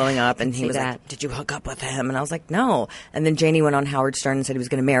and kind of Yeah, blowing up. I And can he see was that. like, "Did you hook up with him?" And I was like, "No." And then Janie went on Howard Stern and said he was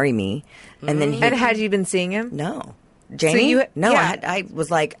going to marry me. And then he And had you been seeing him? no. Janie? you- no, yeah. I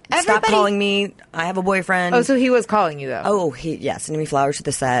was like, "Stop Everybody- calling me. I have a boyfriend." Oh, so he was calling you, though. Oh, he sending me flowers to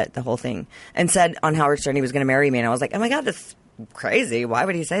the set, the whole thing, and said on Howard Stern he was going to marry me, and I was like, "Oh my god, that's crazy! Why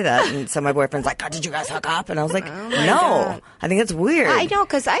would he say that?" And so my boyfriend's like, "God, did you guys hook up?" And I was like, "No, God. I think that's weird." I know,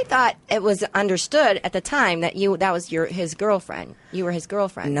 because I thought it was understood at the time that that was his girlfriend. You were his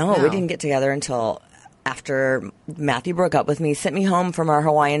girlfriend. No, we didn't get together until after Matthew broke up with me, sent me home from our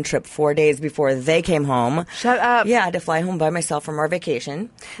Hawaiian trip 4 days before they came home. Shut up. Yeah, I had to fly home by myself from our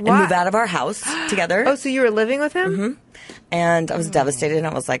vacation and Why? move out of our house together. Oh, so you were living with him? Mm-hmm. And I was devastated, and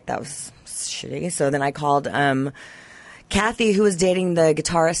I was like, that was shitty. So then I called Kathy, who was dating the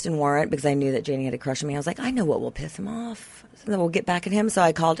guitarist in Warrant, because I knew that Janie had a crush on me. I was like, I know what will piss him off. So then we'll get back at him. So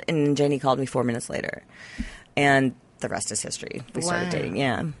I called, and Janie called me 4 minutes later. And the rest is history. We started Wow. dating,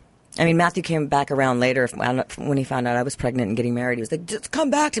 yeah. I mean, Matthew came back around later when he found out I was pregnant and getting married. He was like, just come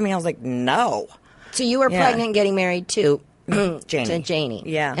back to me. I was like, no. So you were Yeah. pregnant and getting married to Janie. To Janie.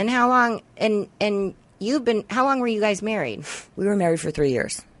 Yeah. And how long? And you've been? How long were you guys married? We were married for 3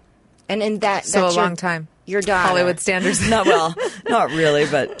 years. And in that, So that's a long time. Your daughter, Hollywood standards. Not well, not really,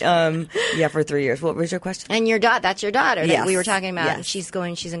 but yeah, for 3 years. What was your question? and your daughter. That's your daughter that Yes. we were talking about. Yes. And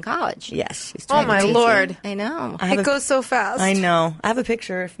she's in college. Yes. She's Oh, my 22. Lord. I know. I have It goes so fast. I know. I have a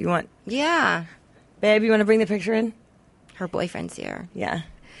picture if you want. Yeah. Babe, you want to bring the picture in? Her boyfriend's here. Yeah.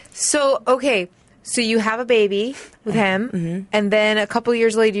 So, okay. So you have a baby with him, and then a couple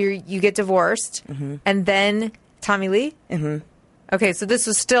years later you get divorced, and then Tommy Lee? Mm-hmm. Okay, so this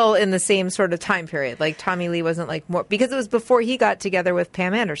was still in the same sort of time period. Like Tommy Lee wasn't like more, because it was before he got together with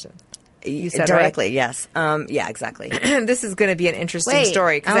Pam Anderson. You said, Directly, yes. Yeah, exactly. This is going to be an interesting Wait,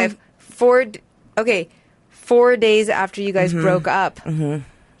 story because I have 4 days after you guys broke up,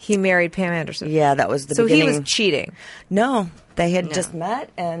 he married Pam Anderson. Yeah, that was the So beginning. he was cheating. No, they had just met,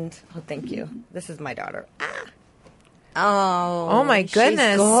 and oh, thank you. This is my daughter. Oh my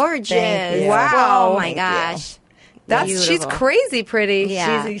goodness. she's gorgeous! Thank you. Wow. Oh my Thank gosh! She's Beautiful. crazy pretty.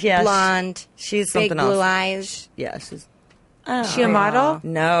 Yeah, yeah, blonde. She's big something blue else. eyes. Yeah, she's Is she a model?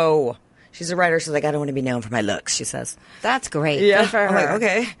 no. She's a writer. She's like, I don't want to be known for my looks. She says. That's great. Yeah. Good for her. I'm like,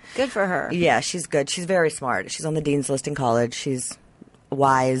 okay. Good for her. Yeah, she's good. She's very smart. She's on the dean's list in college. She's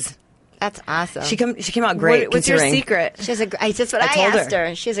wise. That's awesome. She came out great. What's your considering- secret? She has that's what I I told asked her.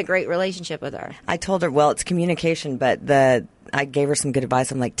 her. She has a great relationship with her. I told her, well, it's communication, but I gave her some good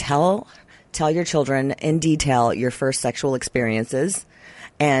advice. I'm like, tell your children in detail your first sexual experiences,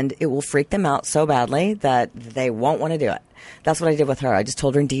 and it will freak them out so badly that they won't want to do it. That's what I did with her. I just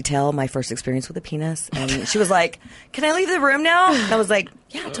told her in detail my first experience with a penis, and she was like, "Can I leave the room now?" And I was like,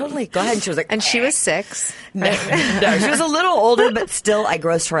 "Yeah, totally. Go ahead." And she was like, And she was 6. no, she was a little older, but still, I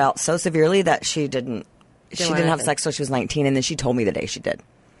grossed her out so severely that she didn't want have it. sex till she was 19, and then she told me the day she did.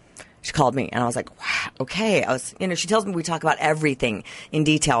 She called me, and I was like, wow, okay. I was, she tells me we talk about everything in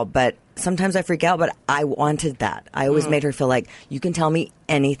detail, but sometimes I freak out, but I wanted that. I always made her feel like, you can tell me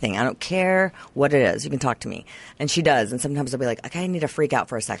anything. I don't care what it is. You can talk to me. And she does. And sometimes I'll be like, okay, I need to freak out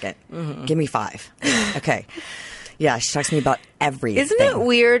for a 2nd. Give me 5. Okay. Yeah, she talks to me about everything. Isn't it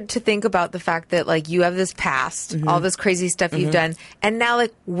weird to think about the fact that like you have this past, all this crazy stuff you've done, and now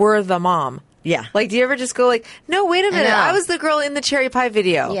like we're the mom. Yeah. Like, do you ever just go like, no, wait a minute, know. I was the girl in the cherry pie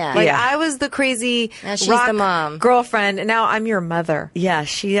video. Yeah. Like, Yeah. I was the crazy Now she's rock the mom. girlfriend, and now I'm your mother. Yeah,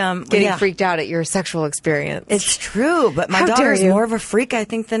 she Getting yeah. freaked out at your sexual experience. It's true, but my How dare daughter's you. more of a freak, I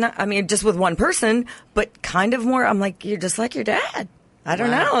think, than I mean, just with one person, but kind of more. I'm like, you're just like your dad. I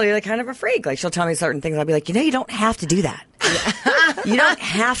don't know. You're like kind of a freak. Like she'll tell me certain things. I'll be like, you don't have to do that. You don't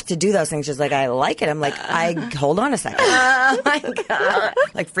have to do those things. She's like, I like it. I'm like, hold on a second. Oh my God.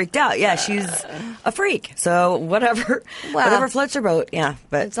 Like freaked out. Yeah, she's a freak. So whatever floats her boat. Yeah,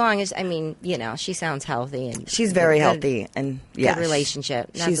 but As long as, she sounds healthy. And she's very good- healthy and yeah, Good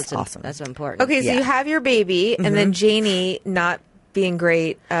relationship. That's she's what's awesome. That's what's important. Okay, so Yeah. you have your baby, and then Janie not being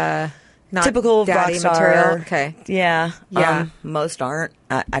great. Not Typical daddy rock star. material. Okay. Yeah. Yeah. Most aren't.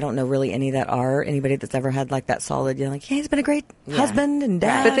 I don't know really any that are. Anybody that's ever had like that solid, you're like, yeah, he's been a great husband and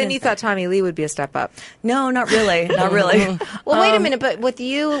dad. But then and- you thought Tommy Lee would be a step up. No, not really. Not really. Well, wait a minute, but with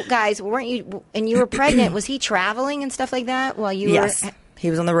you guys, weren't you, and you were pregnant, was he traveling and stuff like that while you Yes. were? He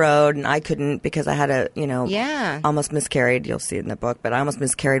was on the road and I couldn't because I had Yeah. almost miscarried. You'll see it in the book, but I almost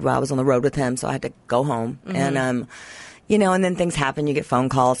miscarried while I was on the road with him. So I had to go home and, and then things happen. You get phone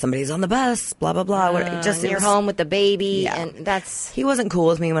calls. Somebody's on the bus, blah, blah, blah. And you're home with the baby, Yeah. and that's. He wasn't cool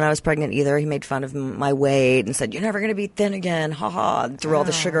with me when I was pregnant either. He made fun of my weight and said, you're never going to be thin again. Ha ha. Threw all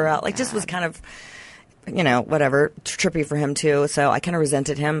the sugar out. Like, just was kind of, whatever, trippy for him too. So I kind of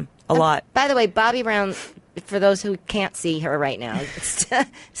resented him a lot. By the way, Bobby Brown, for those who can't see her right now,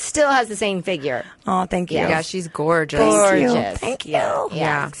 still has the same figure. Oh, thank you. Yeah, she's gorgeous. Gorgeous. Thank you.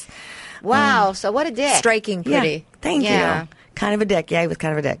 Yeah. Wow. So what a dick. Striking pretty. Yeah, thank Yeah. you. Kind of a dick. Yeah, he was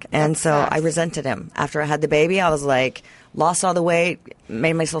kind of a dick. And so sucks. I resented him. After I had the baby, I was like, lost all the weight,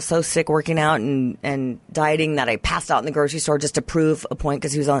 made myself so sick working out and dieting that I passed out in the grocery store just to prove a point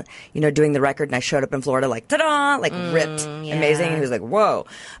because he was on, doing the record and I showed up in Florida like, ta-da, like ripped, amazing. And he was like, whoa.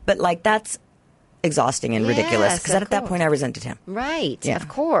 But like, that's exhausting and ridiculous because Yes, at that of point I resented him. Right. Yeah. Of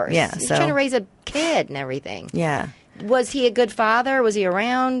course. Yeah, You're so- trying to raise a kid and everything. Yeah. Was he a good father? Was he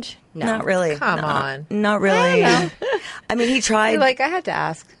around? No. Not really. Come No, on. Not really. I mean, he tried. You're like, I had to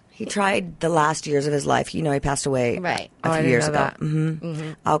ask. He tried the last years of his life. He passed away Right. a Oh, I few didn't years know ago. that.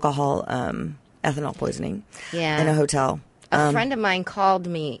 Mm-hmm. Alcohol, ethanol poisoning. Yeah. In a hotel. A friend of mine called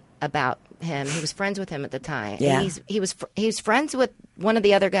me about him. He was friends with him at the time. Yeah. And he was friends with one of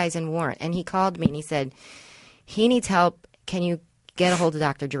the other guys in Warrant, and he called me and he said, he needs help. Can you get a hold of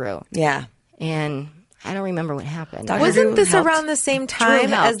Dr. Drew? Yeah. And I don't remember what happened. Dr. Wasn't Drew this helped. around the same time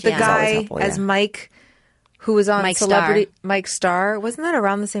helped, as the yeah. He's always guy, helpful, as yeah. Mike, who was on Mike Celebrity? Starr. Mike Starr. Wasn't that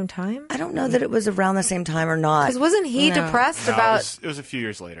around the same time? I don't know that it was around the same time or not. Because wasn't he depressed No, about? it was a few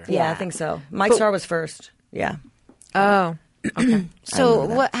years later. Yeah, I think so. Mike Starr was first. Yeah. Oh,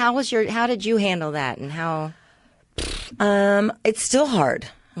 So how did you handle that, and how? It's still hard.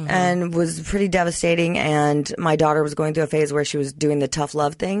 And was pretty devastating. And my daughter was going through a phase where she was doing the tough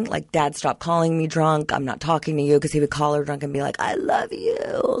love thing. Like, Dad, stop calling me drunk. I'm not talking to you. Because he would call her drunk and be like, I love you.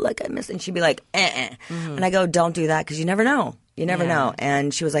 Like, I miss. And she'd be like, And I go, don't do that because you never know. You never know.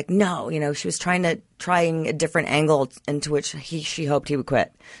 And she was like, no. She was trying a different angle into which she hoped he would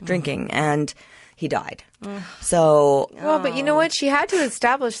quit drinking. And he died. So. well, but you know what? She had to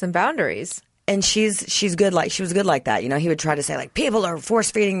establish some boundaries. And she's good she was good like that. He would try to say like, people are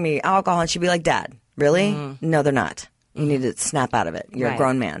force feeding me alcohol, and she'd be like, Dad, really? No, they're not. You need to snap out of it. You're a Right.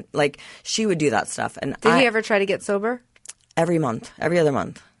 grown man. Like, she would do that stuff. And Did he ever try to get sober? every other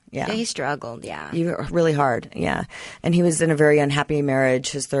month. Yeah. Yeah, he struggled. Yeah. Really hard. Yeah. And he was in a very unhappy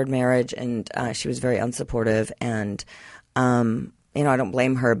marriage, his third marriage, and she was very unsupportive. And, I don't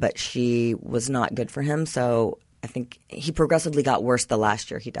blame her, but she was not good for him. So I think he progressively got worse the last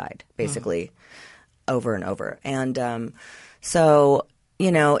year he died, basically, over and over. And so,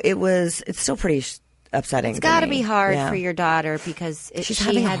 it's still pretty upsetting. It's got to be hard Yeah. for your daughter because She's she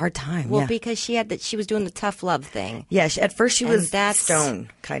having a had- hard time, Well, yeah. because she was doing the tough love thing. Yeah, at first she And was that's- stone,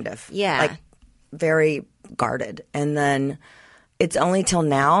 kind of. Yeah. Like, very guarded. And then it's only till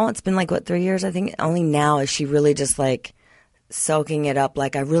now, it's been 3 years, I think. Only now is she really just soaking it up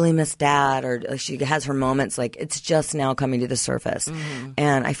like, I really miss Dad, or she has her moments. It's just now coming to the surface.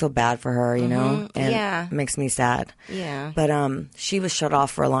 And I feel bad for her, and Yeah. it makes me sad. Yeah. But she was shut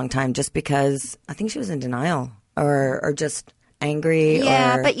off for a long time just because I think she was in denial or just angry.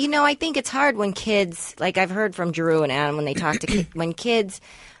 Yeah, or, but I think it's hard when kids, like I've heard from Drew and Adam when they talk to when kids,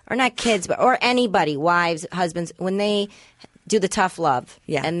 or not kids, or anybody, wives, husbands, when they do the tough love,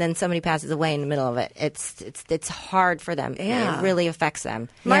 Yeah. and then somebody passes away in the middle of it, it's hard for them. Yeah. It really affects them.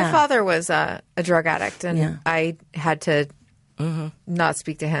 My Yeah. father was a drug addict, and Yeah. I had to not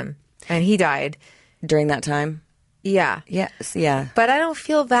speak to him, and he died. during that time. Yeah. Yes, yeah. But I don't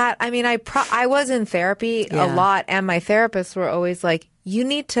feel that. I mean, I was in therapy a Yeah. lot, and my therapists were always like, you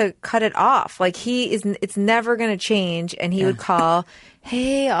need to cut it off. Like, it's never going to change. And he would call,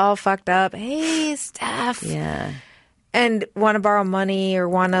 hey, all fucked up. Hey, Steph. Yeah. And want to borrow money or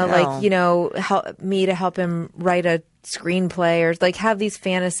want to, like, you know, help me to help him write a screenplay or like have these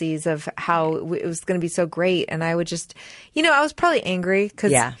fantasies of how it was going to be so great. And I would just, you know, I was probably angry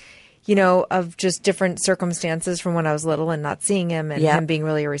because, you know, of just different circumstances from when I was little and not seeing him and him being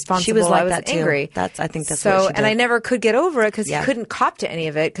really irresponsible. She was like I was that too. angry. I think that's so, what she did. and I never could get over it because he couldn't cop to any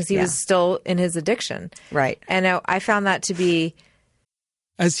of it because he was still in his addiction. Right. And I found that to be.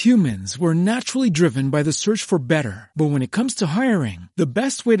 As humans, we're naturally driven by the search for better. But when it comes to hiring, the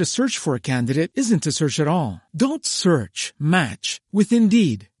best way to search for a candidate isn't to search at all. Don't search, match with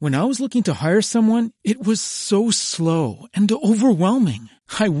Indeed. When I was looking to hire someone, it was so slow and overwhelming.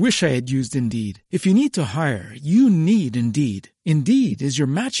 I wish I had used Indeed. If you need to hire, you need Indeed. Indeed is your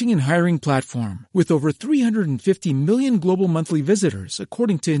matching and hiring platform with over 350 million global monthly visitors,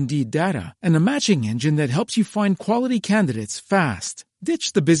 according to Indeed data, and a matching engine that helps you find quality candidates fast.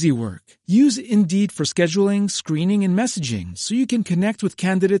 Ditch the busy work. Use Indeed for scheduling, screening, and messaging so you can connect with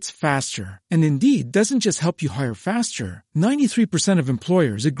candidates faster. And Indeed doesn't just help you hire faster. 93% of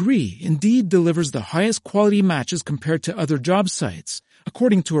employers agree Indeed delivers the highest quality matches compared to other job sites,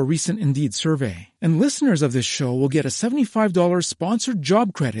 according to a recent Indeed survey. And listeners of this show will get a $75 sponsored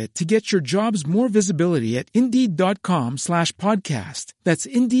job credit to get your jobs more visibility at Indeed.com/podcast. That's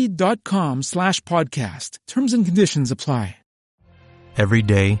Indeed.com/podcast. Terms and conditions apply. Every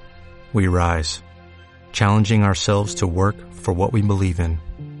day, we rise, challenging ourselves to work for what we believe in.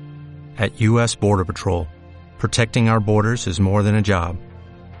 At U.S. Border Patrol, protecting our borders is more than a job.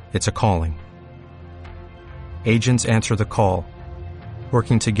 It's a calling. Agents answer the call,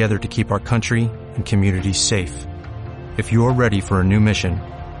 working together to keep our country and communities safe. If you're ready for a new mission,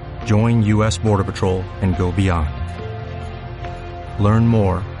 join U.S. Border Patrol and go beyond. Learn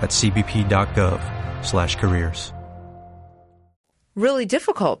more at cbp.gov/careers. Really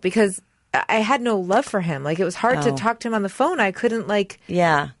difficult because I had no love for him. Like, it was hard to talk to him on the phone. I couldn't, like,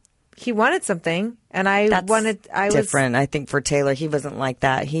 he wanted something and I was different. I think for Taylor, he wasn't like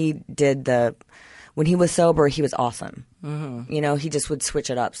that. He did when he was sober, he was awesome. Mm-hmm. You know, he just would switch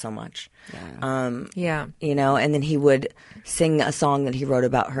it up so much. Yeah. You know, and then he would sing a song that he wrote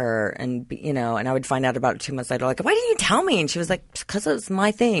about her and, you know, and I would find out about it 2 months later, like, why didn't you tell me? And she was like, because it was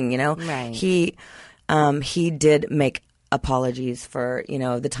my thing, you know? Right. He did make apologies for, you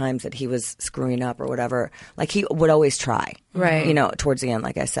know, the times that he was screwing up or whatever. Like, he would always try. Right. You know, towards the end,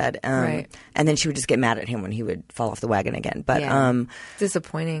 like I said. Right. And then she would just get mad at him when he would fall off the wagon again. But,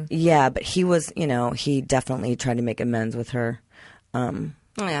 disappointing. Yeah, but he was, you know, he definitely tried to make amends with her.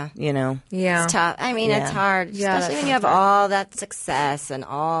 Yeah. You know? Yeah. It's tough. I mean, it's hard, especially when you have all that success and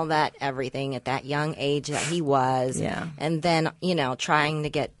all that everything at that young age that he was. Yeah. And then, you know, trying to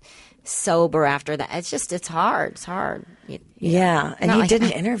get sober after that. It's hard. It's hard. Yeah. And he did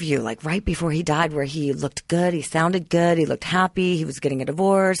an interview like right before he died where he looked good. He sounded good. He looked happy. He was getting a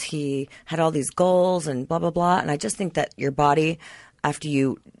divorce. He had all these goals and blah, blah, blah. And I just think that your body, after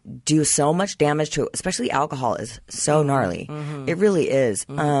you do so much damage to it, especially alcohol, is so gnarly. Mm-hmm. It really is.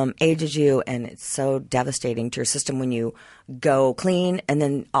 Mm-hmm. Ages you, and it's so devastating to your system when you go clean and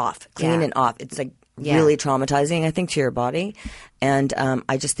then off, clean and off. It's like really traumatizing, I think, to your body. And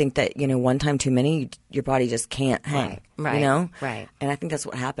I just think that, you know, one time too many, your body just can't hang. Right. You know? Right. And I think that's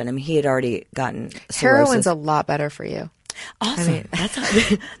what happened. I mean, he had already gotten cirrhosis. Heroin's a lot better for you. Awesome. I mean, that's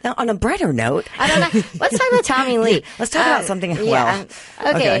now, on a brighter note. I don't know. Let's talk about Tommy Lee. Let's talk about something.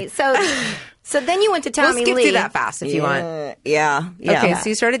 Okay. So then you went to Tommy we'll skip Lee. through that fast if you want. Yeah. Okay, so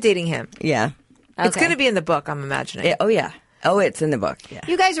you started dating him. Yeah. Okay. It's going to be in the book, I'm imagining. Oh, yeah. Oh, it's in the book. Yeah.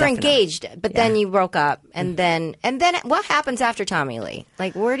 You guys were engaged, but then you broke up, and then what happens after Tommy Lee?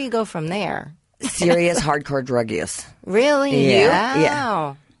 Like, where do you go from there? Serious, hardcore drug use. Really? Yeah.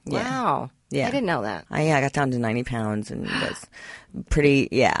 Wow. Yeah. Wow. Yeah. I didn't know that. I got down to 90 pounds and was pretty,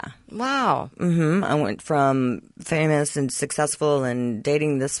 Wow. Mm-hmm. I went from famous and successful and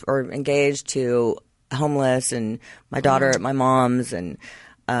dating this or engaged to homeless and my daughter at my mom's and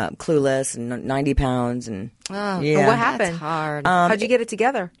clueless and 90 pounds and what happened? That's hard. How'd you get it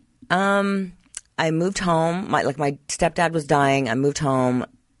together? I moved home. My stepdad was dying. I moved home.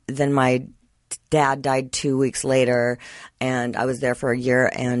 Then my dad died 2 weeks later, and I was there for a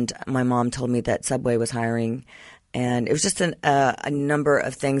year. And my mom told me that Subway was hiring, and it was just a number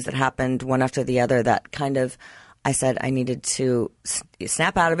of things that happened one after the other that kind of I said I needed to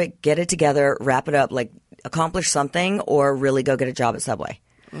snap out of it, get it together, wrap it up, like accomplish something, or really go get a job at Subway.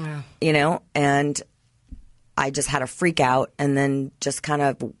 Yeah. You know, and I just had a freak out and then just kind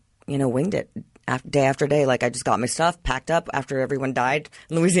of, winged it day after day. Like I just got my stuff packed up after everyone died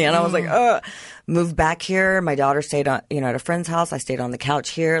in Louisiana. I was like, moved back here. My daughter stayed on, at a friend's house. I stayed on the couch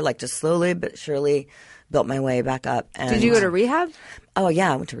here, like just slowly but surely built my way back up. And Did you go to rehab? Oh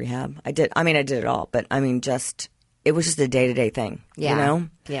yeah, I went to rehab. I did. I did it all, but it was just a day-to-day thing,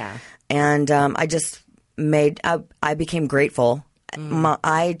 Yeah. And I just I became grateful.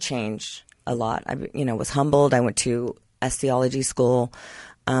 I changed a lot. I, was humbled. I went to theology school.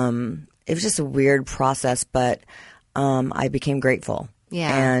 It was just a weird process, but I became grateful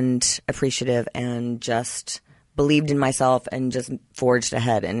and appreciative and just believed in myself and just forged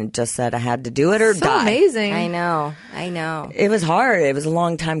ahead and just said I had to do it or die. Amazing. I know. It was hard. It was a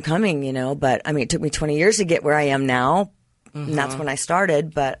long time coming, but it took me 20 years to get where I am now. And that's when I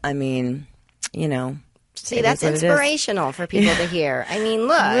started. But See, that's inspirational for people to hear.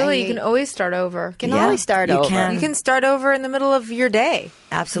 Look. Really, you can always start over. Always start over. Can. You can start over in the middle of your day.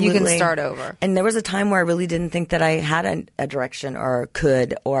 Absolutely. You can start over. And there was a time where I really didn't think that I had a direction or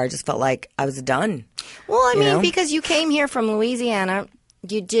could, or I just felt like I was done. Well, because you came here from Louisiana,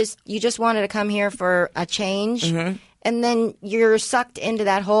 you just wanted to come here for a change. And then you're sucked into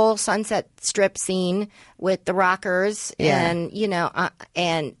that whole Sunset Strip scene with the rockers and,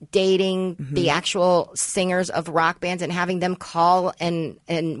 and dating the actual singers of rock bands and having them call and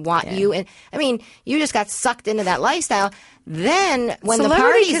want you. And you just got sucked into that lifestyle. Then when the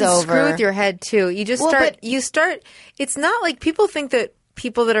party's can over, screw with your head too. You just start. It's not like people think that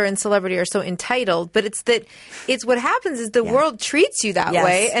people that are in celebrity are so entitled, but it's what happens is the world treats you that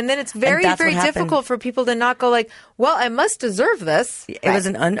way, and then it's very, very difficult for people to not go like, well, I must deserve this. It was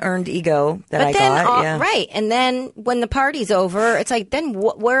an unearned ego that I got. Right. And then when the party's over, it's like, then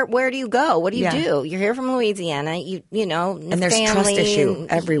where do you go? What do you do? You're here from Louisiana, and there's trust issue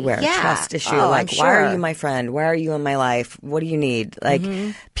everywhere. Trust issue. Why are you my friend? Why are you in my life? What do you need? Like,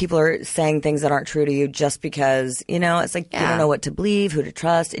 people are saying things that aren't true to you just because, it's like you don't know what to believe, who to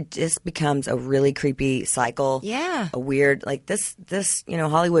trust. It just becomes a really creepy cycle. Yeah. A weird, like this,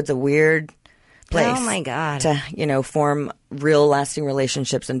 Hollywood's a weird place. Oh my God. To, form real lasting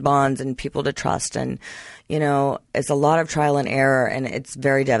relationships and bonds and people to trust. And, it's a lot of trial and error and it's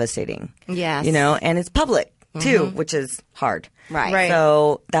very devastating. Yes. And it's public too, which is hard. Right.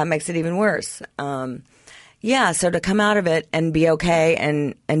 So that makes it even worse. So to come out of it and be okay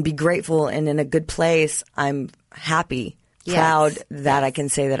and be grateful and in a good place, I'm happy. Proud that I can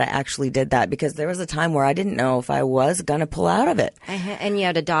say that I actually did that, because there was a time where I didn't know if I was going to pull out of it. And you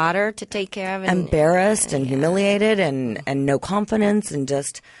had a daughter to take care of. Embarrassed and humiliated and no confidence and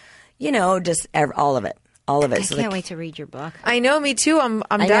just, all of it. All of it. I can't wait to read your book. I know, me too. I'm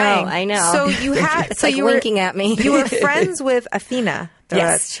dying. I know. So you had, it's like you winking at me. You were friends with Athena.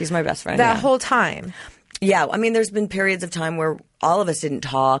 Yes, she's my best friend. That whole time. Yeah, there's been periods of time where all of us didn't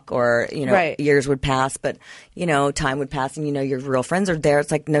talk or, years would pass, but, time would pass and, your real friends are there. It's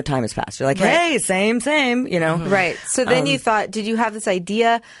like no time has passed. You're like, hey, same, Right. So then you thought, did you have this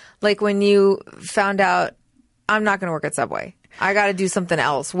idea, like when you found out, I'm not going to work at Subway, I got to do something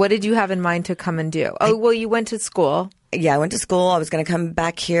else. What did you have in mind to come and do? You went to school. Yeah, I went to school. I was going to come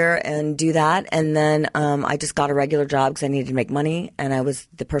back here and do that. And then I just got a regular job because I needed to make money. And I was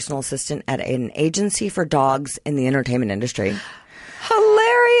the personal assistant at an agency for dogs in the entertainment industry.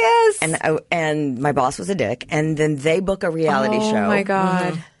 Hilarious. And my boss was a dick. And then they book a reality show. Oh, my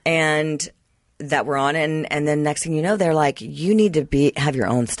God. And that we're on. And then next thing you know, they're like, you need to have your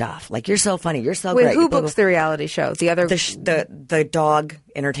own stuff. Like, you're so funny. You're so great. Who books the reality show? The other? The dog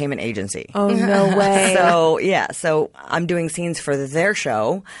entertainment agency. Oh, no way. So I'm doing scenes for their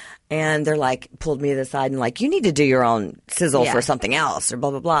show. And they're like, pulled me to the side and like, you need to do your own sizzle for something else or blah,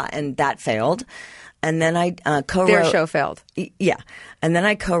 blah, blah. And that failed. And then I co-wrote. Their show failed. Yeah. And then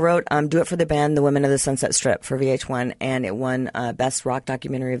I co-wrote Do It for the Band, The Women of the Sunset Strip for VH1. And it won Best Rock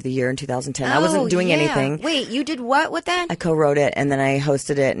Documentary of the Year in 2010. I wasn't doing anything. Wait, you did what with that? I co-wrote it and then I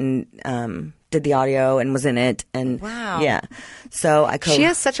hosted it and did the audio and was in it. And wow. Yeah. So she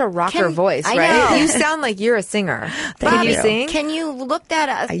has such a rocker voice, I right? know. You sound like you're a singer. Can you sing? Can you look that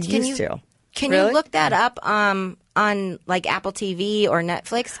up? I used to. Can you look that up on like Apple TV or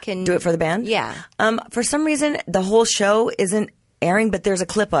Netflix? Do It for the Band? Yeah. For some reason, the whole show isn't airing, but there's a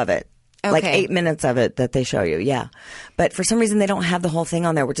clip of it. Okay. Like 8 minutes of it that they show you, yeah. But for some reason, they don't have the whole thing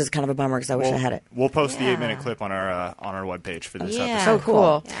on there, which is kind of a bummer because I wish I had it. We'll post the 8-minute clip on our webpage for this episode. Oh,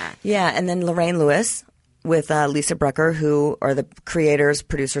 cool. Yeah, and then Lorraine Lewis with Lisa Brucker, who are the creators,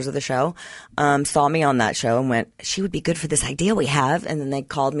 producers of the show, saw me on that show and went, she would be good for this idea we have. And then they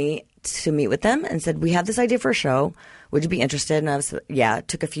called me to meet with them and said, we have this idea for a show. would you be interested? And I was, yeah, it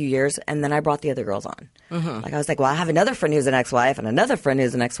took a few years. And then I brought the other girls on. Like, I was like, well, I have another friend who's an ex-wife and another friend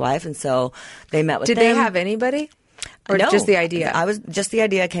who's an ex-wife. And so they met with Did them. they have anybody? Or No. just the idea? I was just the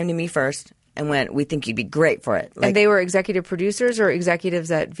idea came to me first and went, we think you'd be great for it. Like, and they were executive producers or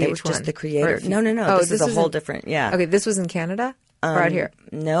executives at VH1? they were just the creator. Or- No. Oh, this is a was whole in- different, yeah. Okay, this was in Canada? Or out here?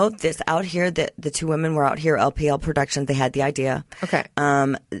 No, this out here, the two women were out here, LPL Productions. They had the idea. Okay.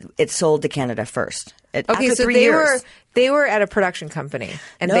 It sold to Canada first. Okay, after so 3 they years. were at a production company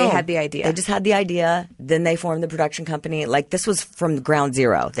and No, they had the idea. They just had the idea. Then they formed the production company. Like, this was from ground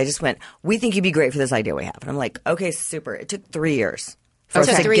zero. They just went, we think you'd be great for this idea we have. And I'm like, okay, super. It took 3 years. For us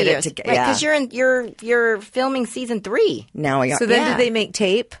Took to 3 get years. it to, Right, yeah. because you're filming season 3. Now we are. So then Yeah. did they make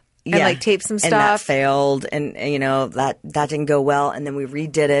tape? And like tape some And that stuff? failed, and that didn't go well. And then we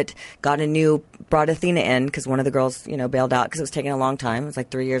redid it, brought Athena in because one of the girls, bailed out because it was taking a long time. It was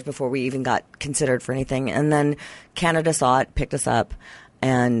like 3 years before we even got considered for anything. And then Canada saw it, picked us up,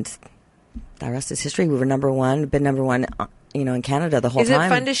 and the rest is history. We were number one, been number one, in Canada the whole Is time.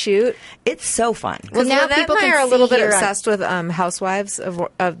 it fun to shoot? It's so fun. Well, now Lynette people and I are a can little see bit here on- obsessed with Housewives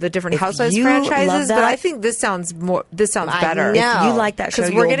of the different If Housewives you love franchises, but that- I think this sounds I better. know. If you like that show,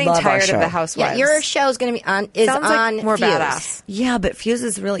 Because we're you'll getting love our tired show. of the Housewives. Yeah, your show is going to be on Sounds like on more Fuse. badass. Yeah, but Fuse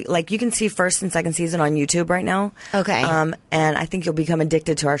is really, like, you can see first and second season on YouTube right now. Okay. And I think you'll become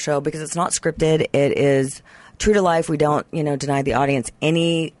addicted to our show because it's not scripted. It is true to life. We don't, deny the audience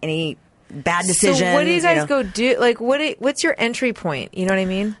any bad decisions. So what do you guys go do? Like, what's your entry point? You know what I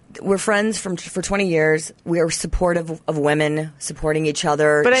mean? We're friends for 20 years. We are supportive of women, supporting each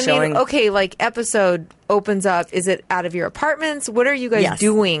other. But I showing, mean, okay, like episode opens up. Is it out of your apartments? What are you guys Yes.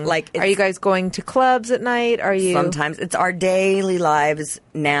 doing? Like, are you guys going to clubs at night? Are you sometimes it's our daily lives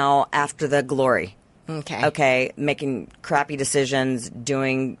now after the glory. Okay. Making crappy decisions,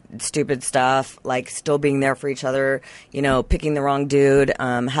 doing stupid stuff, like still being there for each other, picking the wrong dude,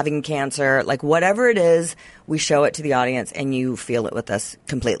 having cancer, like whatever it is, we show it to the audience and you feel it with us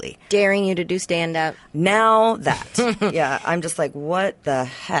completely. Daring you to do stand-up. Now that, yeah, I'm just like, what the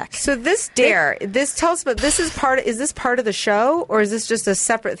heck? So this dare, tell us about this. Is this part of the show, or is this just a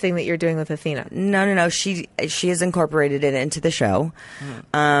separate thing that you're doing with Athena? No. She has incorporated it into the show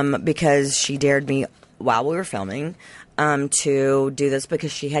because she dared me while we were filming to do this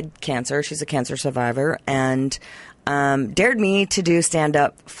because she had cancer. She's a cancer survivor and dared me to do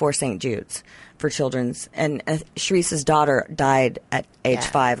stand-up for St. Jude's for children's. And Sharice's daughter died at age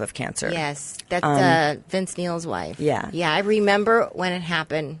 5 of cancer. Yes, that's Vince Neil's wife. Yeah. I remember when it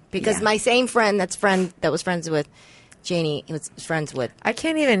happened because Yeah. my same friend that was friends with Janie was friends with. I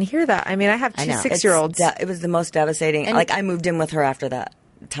can't even hear that. I mean, I have I two know. 6-year-olds. It was the most devastating. And- like, I moved in with her after that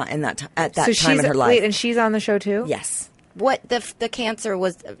time, at that So time she's in her life. wait, and she's on the show too. Yes. What the cancer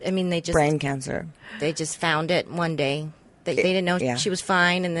was? I mean, they just Brain cancer. They just found it one day. They didn't know Yeah. she was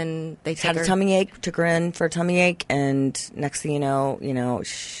fine, and then they took Had her. a tummy ache, took her in for a tummy ache, and next thing you know,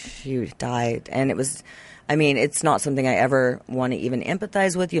 she died. And it was, I mean, it's not something I ever want to even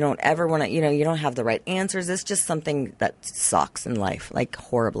empathize with. You don't ever want to, you don't have the right answers. It's just something that sucks in life, like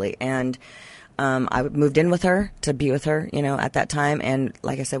horribly. And I moved in with her to be with her, at that time. And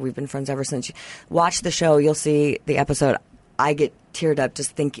like I said, we've been friends ever since. Watch the show. You'll see the episode. I get teared up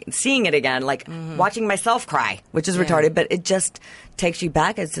just seeing it again, like watching myself cry, which is retarded, but it just takes you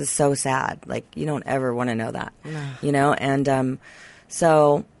back. It's just so sad. Like, you don't ever want to know that, And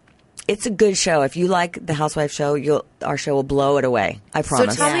so it's a good show. If you like the Housewife show, our show will blow it away. I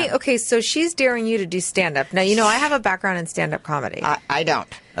promise. So tell me, okay, so she's daring you to do stand-up. Now, I have a background in stand-up comedy. I don't.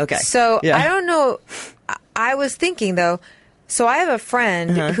 Okay. So Yeah. I don't know. I was thinking, though, so I have a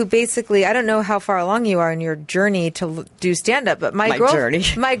friend who basically, I don't know how far along you are in your journey to do stand-up, but my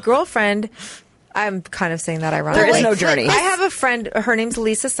girlfriend, I'm kind of saying that ironically. There is no journey. I have a friend, her name's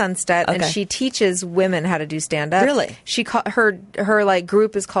Lisa Sunstead, and Okay. she teaches women how to do stand-up. Really? She her like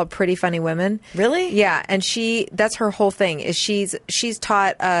group is called Pretty Funny Women. Really? Yeah, and that's her whole thing. Is she's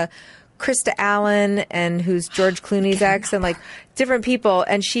taught Krista Allen and who's George Clooney's ex and like different people,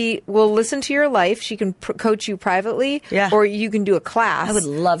 and she will listen to your life. She can coach you privately, or you can do a class. I would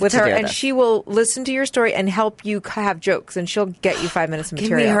love with to her, do and this. she will listen to your story and help you have jokes, and she'll get you 5 minutes of Give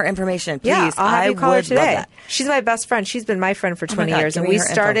material. me her information, please. Yeah, I'll have you call I her would today. love that. She's my best friend. She's been my friend for Oh my 20 God, years, give and me we her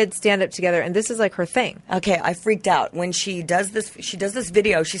info. started stand up together. And this is like her thing. Okay, I freaked out when she does this. She does this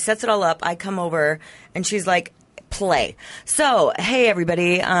video. She sets it all up. I come over and she's like, "Play." So, hey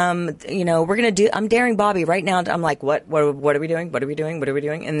everybody, we're gonna do. I'm daring Bobby right now. I'm like, what are we doing? What are we doing? What are we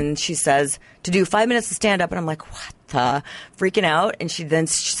doing? And then she says to do 5 minutes of stand up, and I'm like, what the? Freaking out. And she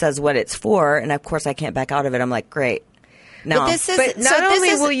says what it's for, and of course I can't back out of it. I'm like, great. No. But this is But not so this only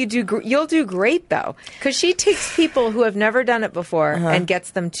is- will you you'll do great though, because she takes people who have never done it before and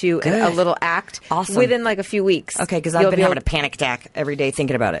gets them to a Good. little act Awesome. within like a few weeks. Okay, because I've You'll been be having a able- panic attack every day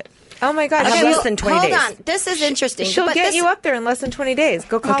thinking about it. Oh my God! I have she'll- less than 20 hold days. on. This is interesting. She'll but get this- you up there in less than 20 days.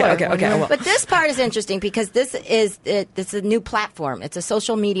 Go call her. Okay, when okay, you're- I will. But this part is interesting because this is a new platform. It's a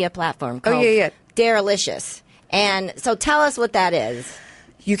social media platform called yeah. Darelicious. And so tell us what that is.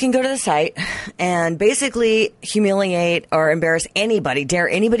 You can go to the site and basically humiliate or embarrass anybody, dare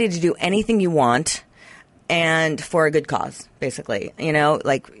anybody to do anything you want, and for a good cause. Basically,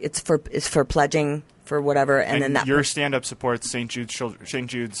 like it's for pledging for whatever, and then that your stand-up supports St. Jude's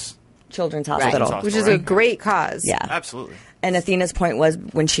Children's Hospital, which is a great cause. Yeah, absolutely. And Athena's point was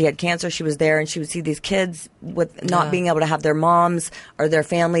when she had cancer, she was there and she would see these kids with not being able to have their moms or their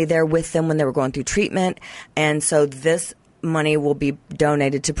family there with them when they were going through treatment. And so this money will be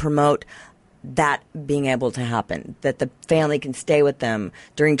donated to promote that being able to happen, that the family can stay with them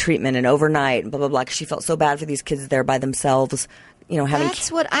during treatment and overnight, and blah, blah, blah. 'Cause she felt so bad for these kids there by themselves, having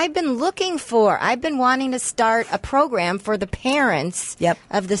That's what I've been looking for. I've been wanting to start a program for the parents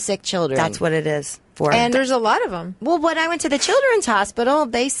of the sick children. That's what it is for. And there's a lot of them. Well, when I went to the Children's Hospital,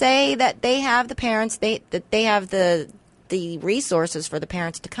 they say that they have the parents, that they have the resources for the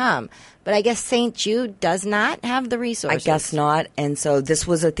parents to come. But I guess St. Jude does not have the I resources. guess not. And so this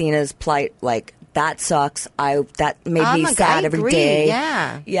was Athena's plight. Like, that sucks. That made me I sad every agree, day.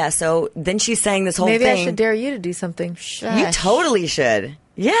 yeah. Yeah. So then she's saying this whole Maybe thing. I should dare you to do something. You totally should.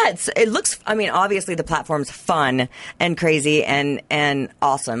 Yeah, it looks. I mean, obviously the platform's fun and crazy and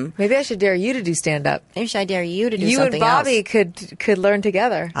awesome. Maybe I should dare you to do stand up. Maybe I dare you to do you something and Bobby else. could learn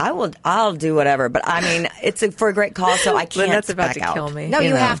together. I'll do whatever. But I mean, it's for a great cause, so I can't. Lynette's about back to out. kill me. No,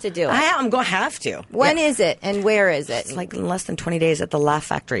 you have to do it. I'm going to have to. When is it and where is it? It's like in less than 20 days at the Laugh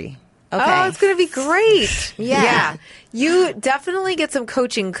Factory. Okay. Oh, it's going to be great. Yeah. You definitely get some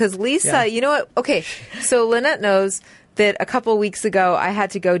coaching because Lisa, you know what? Okay, so Lynette knows that a couple weeks ago I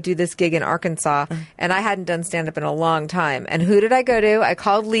had to go do this gig in Arkansas and I hadn't done stand up in a long time. And who did I go to? I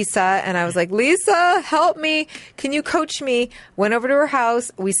called Lisa and I was like, Lisa, help me. Can you coach me? Went over to her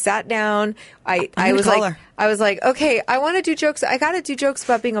house. We sat down. I was like, okay, I want to do jokes. I got to do jokes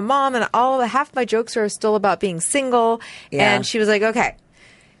about being a mom and half my jokes are still about being single. Yeah. And she was like, okay.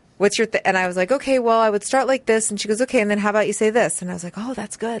 What's your and I was like, okay, well, I would start like this. And she goes, okay, and then how about you say this? And I was like, oh,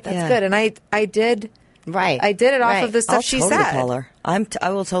 that's good. That's good. And I did. Right. I did it off Right. of the stuff I'll she totally said. call her. I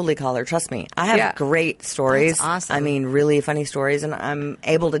will totally call her. Trust me. I have Yeah. great stories. That's awesome. I mean, really funny stories, and I'm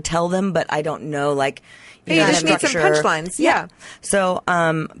able to tell them, but I don't know, like, Hey, you the just need some structure. punchlines. Yeah. So,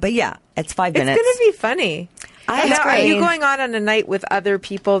 but yeah, it's 5 It's minutes. going to be funny. Now, are you going on a night with other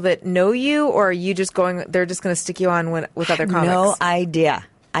people that know you, or are you just going? They're just going to stick you on with other comics. No idea.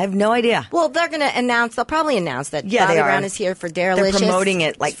 I have no idea. Well, they're going to announce. They'll probably announce that Yeah, Bobby they are. Brown is here for Darelicious. They're promoting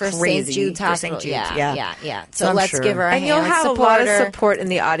it like for crazy. St. Jude's For Hospital. St. Jude's, yeah. So I'm let's sure. give her a And hand. you'll Let's have a support lot of her. support in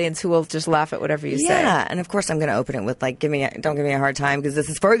the audience who will just laugh at whatever you say. Yeah, and of course I'm going to open it with like, don't give me a hard time because this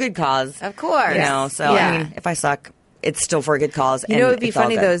is for a good cause. Of course. So Yeah. I mean, if I suck, it's still for a good cause. You and know, it'd be it's all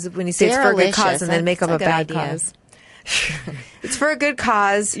funny good. though is when you say it's for a good cause Darelicious. and then make up That's a a bad good idea. cause. It's for a good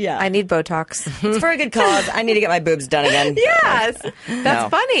cause. Yeah. I need Botox. It's for a good cause. I need to get my boobs done again. Yes, that's No.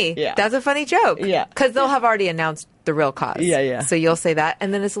 funny. Yeah. That's a funny joke. Yeah. because they'll have already announced the real cause. Yeah. So you'll say that,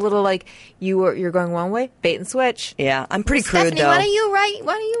 and then it's a little like you're going one way, bait and switch. Yeah, I'm pretty crude Stephanie, though. why don't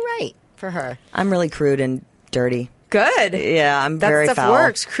you write for her? I'm really crude and dirty. Good. Yeah, I'm That very stuff foul.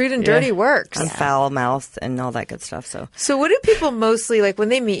 works. Crude and dirty works. I'm foul mouthed and all that good stuff. So what do people mostly like when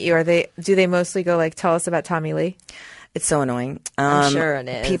they meet you? Do they mostly go like, tell us about Tommy Lee? it's so annoying. I'm sure it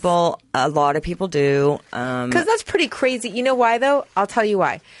is. A lot of people do. Because that's pretty crazy. You know why, though? I'll tell you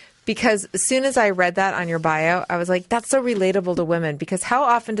why. Because as soon as I read that on your bio, I was like, that's so relatable to women. Because how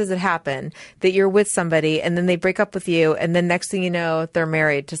often does it happen that you're with somebody and then they break up with you and then next thing you know, they're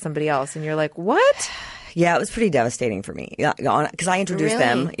married to somebody else and you're like, what? Yeah, it was pretty devastating for me. Yeah, because I introduced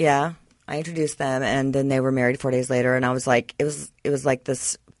them. Really? Yeah, I introduced them, and then they were married 4 days later, and I was like, it was like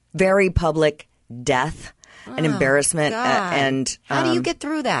this very public death and embarrassment, God. and How do you get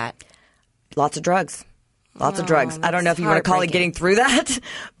through that? lots of drugs. Lots of drugs. I don't know if you that's want to call it getting through that,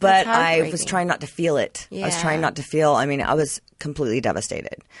 but I was heartbreaking. trying not to feel it. I was Yeah. trying not to feel. I mean, I was completely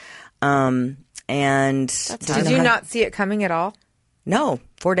devastated. And Did you not see it coming at all? No,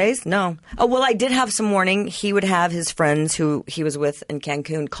 4 days? No. Oh, well, I did have some warning. He would have his friends who he was with in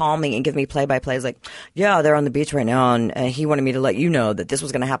Cancun call me and give me play-by-plays like, yeah, they're on the beach right now, and he wanted me to let you know that this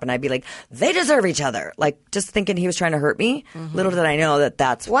was going to happen. I'd be like, they deserve each other. Like, just thinking he was trying to hurt me. Little did I know that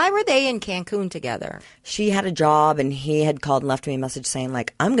that's... Why were they in Cancun together? She had a job, and he had called and left me a message saying,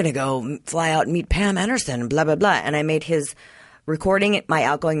 like, I'm going to go fly out and meet Pam Anderson, blah, blah, blah. And I made his... recording my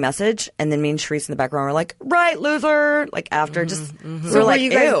outgoing message, and then me and Sharice in the background were like, right, loser, like after just So were like,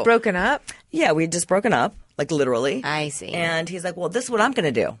 you guys ew. broken up? Yeah, we had just broken up, like literally. I see. And he's like, well, this is what I'm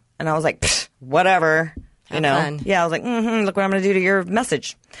going to do. And I was like, "Pfft, whatever. Have fun. Yeah, I was like, look what I'm going to do to your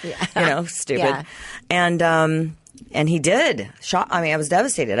message. Yeah. Stupid. Yeah. And he did. I was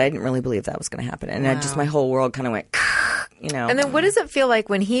devastated. I didn't really believe that was going to happen. And my whole world kind of went, And then what does it feel like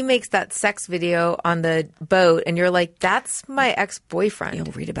when he makes that sex video on the boat and you're like, that's my ex-boyfriend?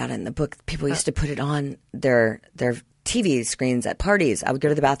 You'll read about it in the book. People used to put it on their TV screens at parties. I would go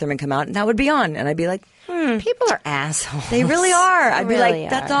to the bathroom and come out, and that would be on. And I'd be like, People are assholes. They really are. I'd be really like,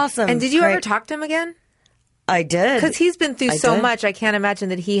 that's are. awesome. And did you Great. ever talk to him again? I did. Because he's been through I so did. much. I can't imagine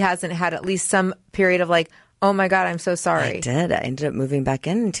that he hasn't had at least some period of like, oh my God, I'm so sorry. I did. I ended up moving back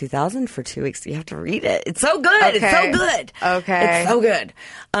in 2000 for 2 weeks. You have to read it. It's so good. Okay. It's so good. Okay. It's so good.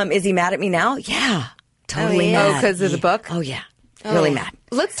 Is he mad at me now? Yeah. Totally Oh, mad. because of the book? Oh, yeah. Really mad.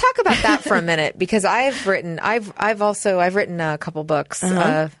 Let's talk about that for a minute, because I've written a couple books,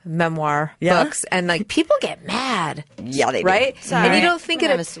 memoir books, and like people get mad. Yeah, they do. Right? Sorry. And you don't think I'm it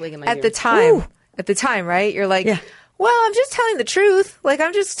gonna have a swig of my at beer. the time. At the time, right? You're like, well, I'm just telling the truth. Like,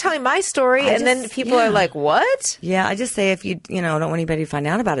 I'm just telling my story. And then people are like, what? Yeah, I just say if you don't want anybody to find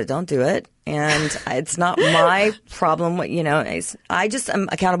out about it, don't do it. And it's not my problem. I just am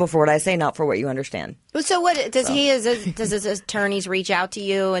accountable for what I say, not for what you understand. So what does does his attorneys reach out to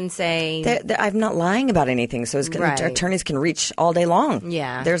you and say? I'm not lying about anything, so his attorneys can reach all day long.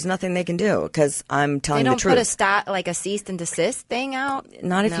 Yeah. There's nothing they can do because I'm telling They the don't truth. put a cease and desist thing out.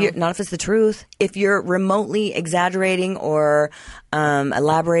 Not if it's the truth. If you're remotely exaggerating or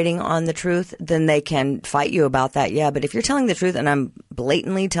elaborating on the truth, then they can fight you about that. Yeah, but if you're telling the truth and I'm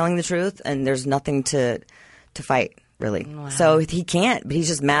blatantly telling the truth, and there's nothing to fight really. Wow. So he can't. But he's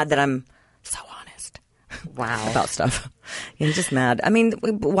just mad that I'm so honest. Wow. About stuff. He's just mad. I mean,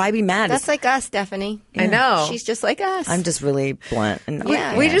 why be mad? That's like us, Stephanie. I know. She's just like us. I'm just really blunt. And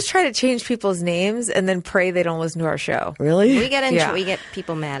We just try to change people's names and then pray they don't listen to our show. Really? We get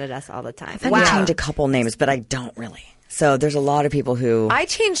people mad at us all the time. I've had to change a couple names, but I don't really. So there's a lot of people who I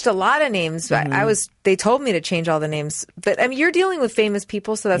changed a lot of names. But they told me to change all the names. But I mean, you're dealing with famous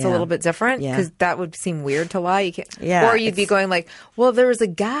people, so that's a little bit different because that would seem weird to lie. You can't. Yeah, or you'd be going like, well, there was a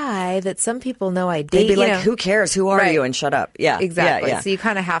guy that some people know I date. they'd be like, who cares? Who are you? And shut up. Yeah, exactly. Yeah. So you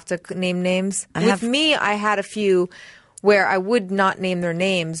kind of have to name names. With me, I had a few where I would not name their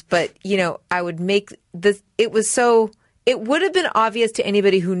names, but I would make this. It would have been obvious to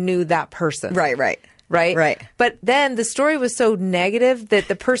anybody who knew that person. Right. But then the story was so negative that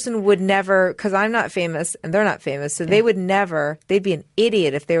the person would never, because I'm not famous and they're not famous, so they would never, they'd be an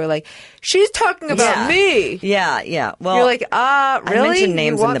idiot if they were like, she's talking about me. Yeah. Well, you're like, really? I mention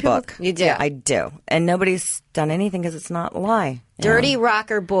names in the book. You do. I do. And nobody's done anything because it's not a lie. Dirty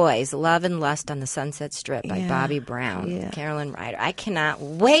Rocker Boys, Love and Lust on the Sunset Strip by Bobby Brown, Carolyn Ryder. I cannot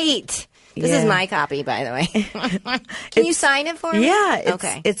wait. This is my copy, by the way. Can you sign it for me? Yeah.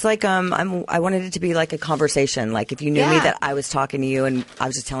 Okay. It's like I wanted it to be like a conversation. Like if you knew me, that I was talking to you and I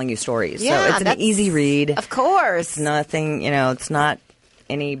was just telling you stories. Yeah, so it's an easy read. Of course. It's nothing. It's not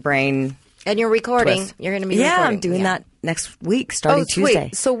any brain. And you're recording. twist. You're going to be Yeah, recording. I'm doing that next week, starting Tuesday.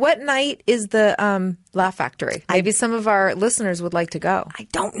 Sweet. So what night is the Laugh Factory? Maybe some of our listeners would like to go. I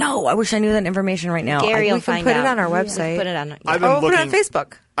don't know. I wish I knew that information right now. Gary will we can find put out. it on our website. Put it on. Put it on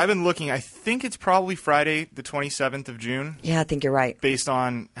Facebook. I've been looking. I think it's probably Friday, the 27th of June. Yeah, I think you're right. Based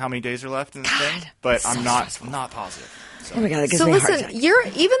on how many days are left in the thing, but I'm not positive. So. Oh my God, that gives So me a heart listen,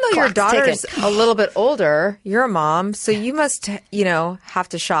 attack. even though your Clock's daughter's ticking. a little bit older, you're a mom, so you must, have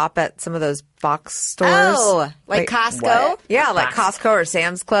to shop at some of those box stores. Oh, like Wait, Costco? what? Yeah, like Costco or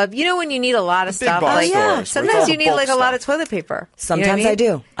Sam's Club. You know when you need a lot of big stuff. box Like, stores, where it's sometimes all you the need bulk like a lot stuff. of toilet paper. Sometimes I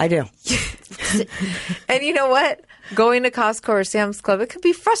do. And you know what? Going to Costco or Sam's Club, it could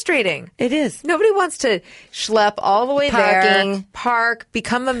be frustrating. It is. Nobody wants to schlep all the way Parking. there, park,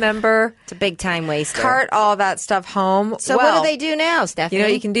 become a member, It's a big time waster. cart all that stuff home. So what do they do now,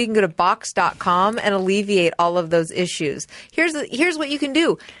 Stephanie? You can go to box.com and alleviate all of those issues. Here's what you can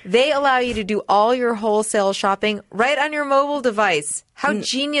do. They allow you to do all your wholesale shopping right on your mobile device. How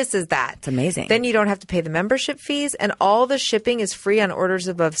genius is that? It's amazing. Then you don't have to pay the membership fees, and all the shipping is free on orders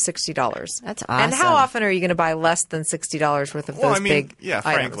above $60. That's And how awesome. often are you going to buy less than $60 worth of Well, those I mean, big yeah,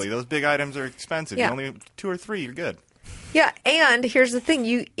 items? frankly, those big items are expensive. Yeah. You only 2 or 3, you're good. Yeah, and here's the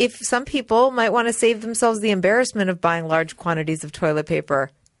thing: if some people might want to save themselves the embarrassment of buying large quantities of toilet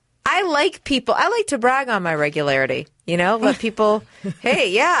paper. I like to brag on my regularity. Let people, hey,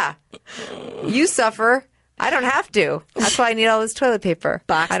 yeah, you suffer. I don't have to. That's why I need all this toilet paper.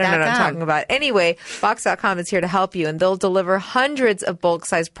 I don't know what I'm Box.com. talking about. Anyway, Box.com is here to help you, and they'll deliver hundreds of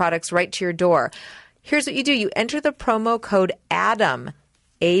bulk-sized products right to your door. Here's what you do. You enter the promo code ADAM,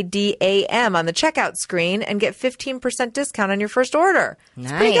 ADAM, on the checkout screen and get 15% discount on your first order.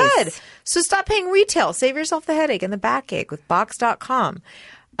 It's pretty Nice. good. So stop paying retail. Save yourself the headache and the backache with Box.com.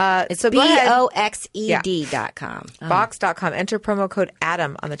 It's so go ahead. BOXED.com. Box.com. Enter promo code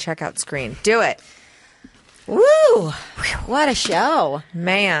ADAM on the checkout screen. Do it. Woo! What a show.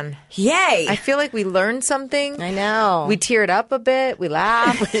 Man. Yay! I feel like we learned something. I know. We teared up a bit. We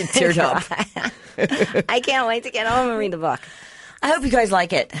laughed. Teared up. I can't wait to get home and read the book. I hope you guys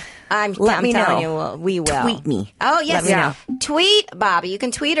like it. I'm Let me telling know. you, we will. Tweet me. Oh, yes. Let me Tweet Bobby. You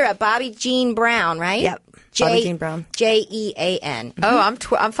can tweet her at Bobby Jean Brown, right? Yep. Bobby Jean Brown. JEAN. Oh,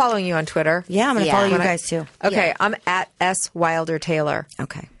 I'm following you on Twitter. Yeah, I'm going to Yeah. follow you When guys too. Okay, Yeah. I'm at S Wilder Taylor.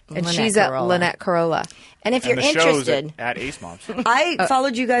 Okay. And Lynette she's Carolla. at Lynette Carolla. And if And you're the show's interested. at Ace Moms. I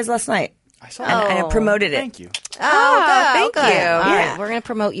followed you guys last night. I saw And that. I promoted it. Thank you. thank good. you. All right, Yeah. we're going to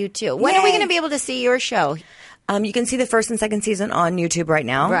promote you too. When are we Yay. going to be able to see your show? You can see the first and second season on YouTube right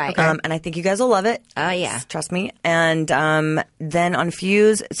now. Right. Okay. And I think you guys will love it. Oh, yeah. Trust me. And then on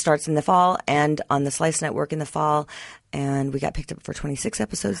Fuse, it starts in the fall, and on the Slice Network in the fall. And we got picked up for 26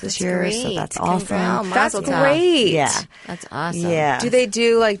 episodes this year, so great. that's Congrats. awesome. That's Mazel tov. great. Yeah. That's awesome. Yeah. Do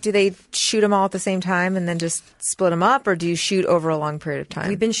they shoot them all at the same time and then just split them up, or do you shoot over a long period of time?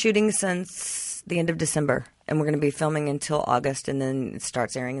 We've been shooting since the end of December, and we're going to be filming until August, and then it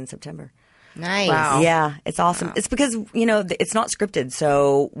starts airing in September. Nice. Wow. Yeah, it's awesome. It's because, it's not scripted.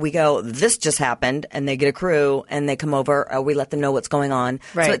 So we go, this just happened, and they get a crew, and they come over, we let them know what's going on.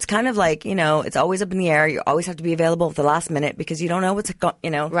 Right. So it's kind of like, it's always up in the air. You always have to be available at the last minute because you don't know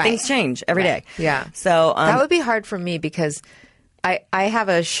Right. things change every day. Yeah. So that would be hard for me because I have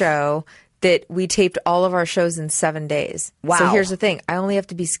a show that we taped all of our shows in 7 days. Wow. So here's the thing. I only have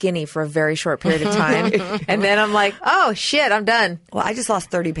to be skinny for a very short period of time. And then I'm like, oh, shit, I'm done. well, I just lost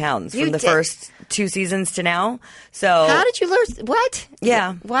 30 pounds You from the did. first 2 seasons to now. So How did you learn? What?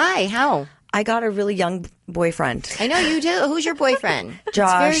 Yeah. Why? How? I got a really young boyfriend. I know you do. Who's your boyfriend?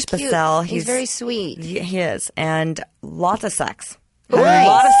 Josh It's very cute. Bassell. He's very sweet. He is. And lots of sex. Nice. A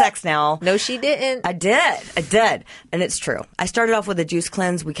lot of sex now. No, she didn't. I did. And it's true. I started off with a juice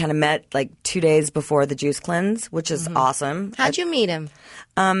cleanse. We kind of met like 2 days before the juice cleanse, which is awesome. How'd you meet him?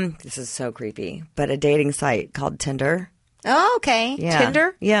 This is so creepy, but a dating site called Tinder. Oh, okay. Yeah.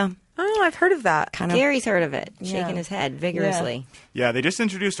 Tinder? Yeah. Oh, I've heard of that. Kind of. Gary's heard of it, Yeah. shaking his head vigorously. Yeah, they just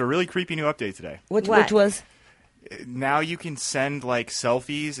introduced a really creepy new update today. Which What? was Now you can send like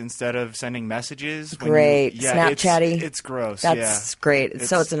selfies instead of sending messages. when great. you- yeah, Snapchatty. It's gross. That's yeah. great.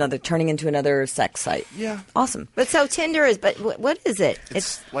 So it's another turning into another sex site. Yeah. Awesome. But so Tinder is, but what is it?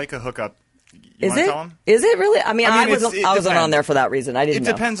 It's like a hookup. You Is wanna it? tell 'em? Is it really? I mean, I it wasn't on depends. there for that reason. I didn't It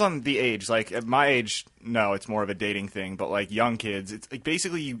know. depends on the age. Like at my age, no, it's more of a dating thing. But like young kids, it's like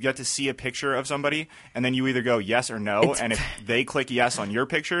basically you get to see a picture of somebody, and then you either go yes or no. And if they click yes on your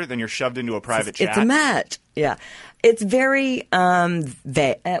picture, then you're shoved into a private chat. It's a match. Yeah. It's very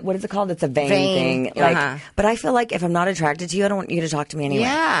what is it called? It's a vain Vain. thing. Like, Uh-huh. but I feel like if I'm not attracted to you, I don't want you to talk to me anyway.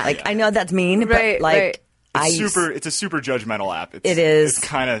 Yeah. Like I know that's mean, Right, but like right. It's a super judgmental app. It is. It's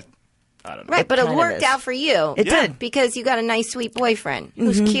kind of. I don't know. Right, but it kind of worked is. out for you. It did. Because you got a nice, sweet boyfriend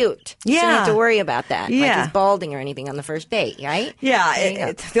who's cute. So you don't Yeah. have to worry about that. Like Yeah. he's balding or anything on the first date, right? Yeah. There you go.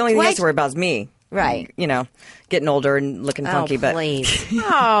 It's the only thing you Why- have to worry about is me. Right. Getting older and looking funky. Oh, But please.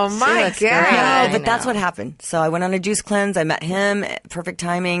 Oh, my looks great. God. I No, but that's know. what happened. So I went on a juice cleanse. I met him. Perfect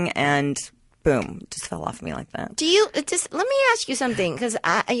timing, and boom, just fell off me like that. Do you just let me ask you something because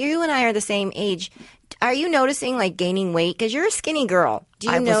you and I are the same age. Are you noticing like gaining weight? Because you're a skinny girl. Do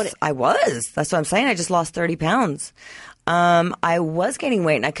you notice? I was. That's what I'm saying. I just lost 30 pounds. I was gaining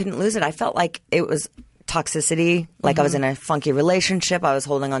weight and I couldn't lose it. I felt like it was toxicity. Like I was in a funky relationship. I was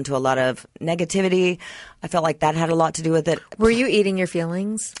holding on to a lot of negativity. I felt like that had a lot to do with it. Were you eating your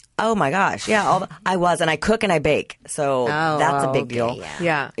feelings? Oh my gosh. Yeah, I was. And I cook and I bake. So that's a big okay, deal. yeah.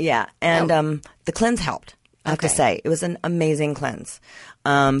 Yeah. Yeah. And the cleanse helped. I have to say. It was an amazing cleanse.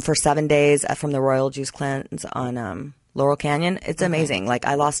 For 7 days from the Royal Juice Cleanse on Laurel Canyon. It's amazing. Like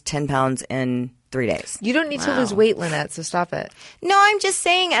I lost 10 pounds in 3 days. You don't need to lose weight, Lynette, so stop it. No, I'm just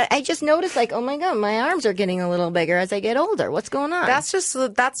saying. I just noticed, like, oh my God, my arms are getting a little bigger as I get older. What's going on? That's just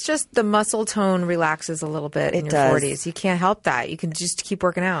the muscle tone relaxes a little bit in It your does. 40s. You can't help that. You can just keep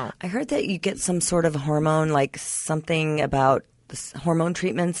working out. I heard that you get some sort of hormone, like something about hormone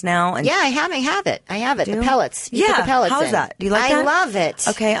treatments now. And yeah, I have it. I have it. Do? The pellets. You Yeah. put the pellets How's in. that? Do you like I that? love it.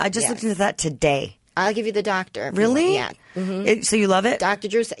 Okay, I just Yes. looked into that today. I'll give you the doctor. if you Really? want. Yeah. So you love it? Dr.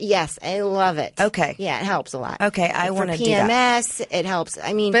 Drew, yes, I love it. Okay. Yeah, it helps a lot. Okay, I For wanna do that. PMS, it helps.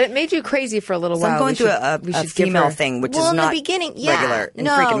 I mean, But it made you crazy for a little So while. I'm going We through should- we a should give female her- thing, which well, is in not the beginning, yeah. regular and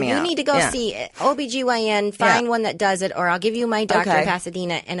no, freaking me out. you need to go Yeah. see OBGYN, find Yeah. one that does it, or I'll give you my doctor Okay. in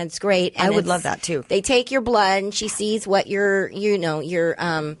Pasadena, and it's great. And I would it's- love that, too. They take your blood, and she sees what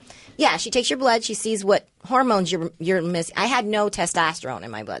she takes your blood, she sees what hormones you're missing. I had no testosterone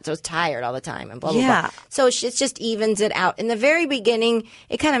in my blood, so I was tired all the time and blah, blah, Yeah. blah. So it just evens it out. In the very beginning,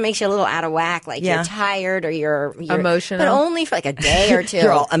 it kind of makes you a little out of whack, like Yeah. you're tired or you're Emotional. But only for like a day or two.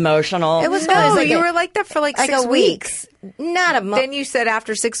 You're all emotional. It was No, fun. It was like you a- were like that for like 6 a weeks. week. Not a month. Then you said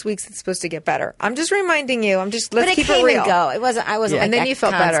after 6 weeks it's supposed to get better. I'm just reminding you. Let's But it keep came it real. and go. It wasn't. I wasn't. Yeah. Like And then that you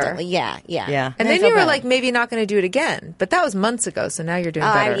felt better. constantly. Yeah. Yeah. And I then felt you were better. like maybe not going to do it again. But that was months ago, so now you're doing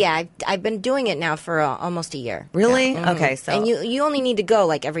better. I've been doing it now for almost a year. Really? Yeah. Okay, so and you only need to go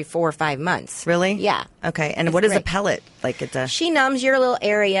like every 4 or 5 months. Really? Yeah. Okay, and It's what is a great. pellet? Like it's a She numbs your little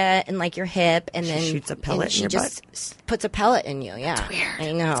area and like your hip, and She then shoots a pellet and in she your just puts a pellet in you. Yeah, that's weird.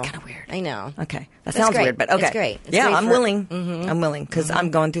 I know. It's kinda weird. I know. Okay, that It's sounds great. weird, but okay, It's great. It's yeah, great I'm for- willing. Mhm. I'm willing because I'm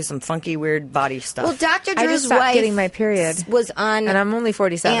going through some funky, weird body stuff. Well, Dr. I Drew's just stopped wife getting my period. was on And I'm only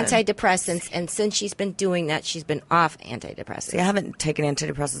 47. antidepressants, and since she's been doing that, she's been off antidepressants. See, I haven't taken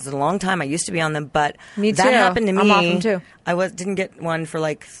antidepressants in a long time. I used to be on them, but Me that too. happened to me. I'm off them too. I didn't get one for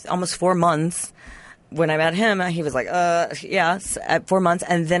like almost 4 months. When I met him, he was like, yes, at 4 months,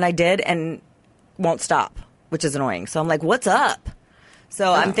 and then I did, and won't stop, which is annoying. So I'm like, what's up?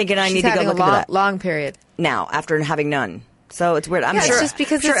 So I'm thinking I She's need to go having look a into that long period. now after having none. So it's weird. I'm Yeah, it's sure just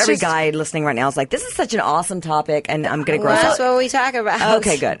because I'm sure it's every just- guy listening right now is like, this is such an awesome topic, and I'm going to gross Well, that's out. what we talk about.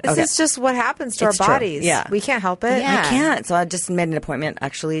 Okay, good. This Okay. is just what happens to It's our true. bodies. Yeah. We can't help it. Yeah. I can't. So I just made an appointment.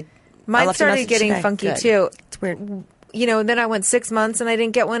 Actually, I Mine left a started message getting today. funky Good. too. It's weird. You know, then I went 6 months and I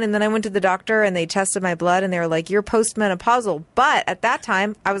didn't get one. And then I went to the doctor and they tested my blood and they were like, you're postmenopausal. But at that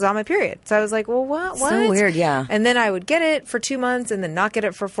time, I was on my period. So I was like, well, what? So weird, yeah. And then I would get it for 2 months and then not get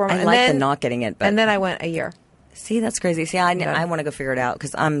it for 4 months. I and like then, the not getting it, but And then I went a year. see, that's crazy. See, I want to go figure it out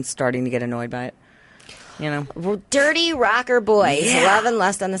because I'm starting to get annoyed by it. You know, Well, Dirty Rocker Boys, Yeah. Love and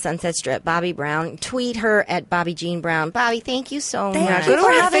Lust on the Sunset Strip. Bobby Brown. Tweet her at Bobby Jean Brown. Bobby, thank you so Thank much. you Go to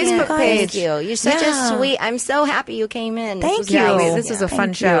our having Facebook us. page. Thank you. You're such Yeah. a sweet. I'm so happy you came in. Thank was you. nice. This was a fun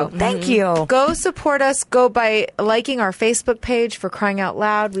Thank show. you. Thank you. Go support us. Go by liking our Facebook page for crying out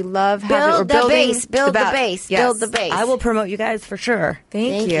loud. We love having we're Build the building base. Build the ba- base. Yes. Build the base. I will promote you guys for sure.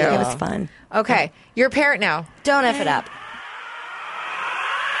 Thank you. It was fun. Okay, you're a parent now. Don't F it up.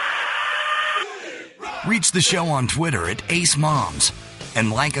 Reach the show on Twitter at Ace Moms.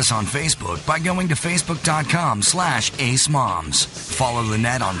 And like us on Facebook by going to facebook.com/Ace Moms. Follow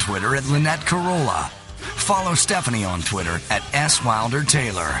Lynette on Twitter at Lynette Carolla. Follow Stephanie on Twitter at S. Wilder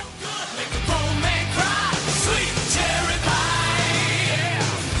Taylor.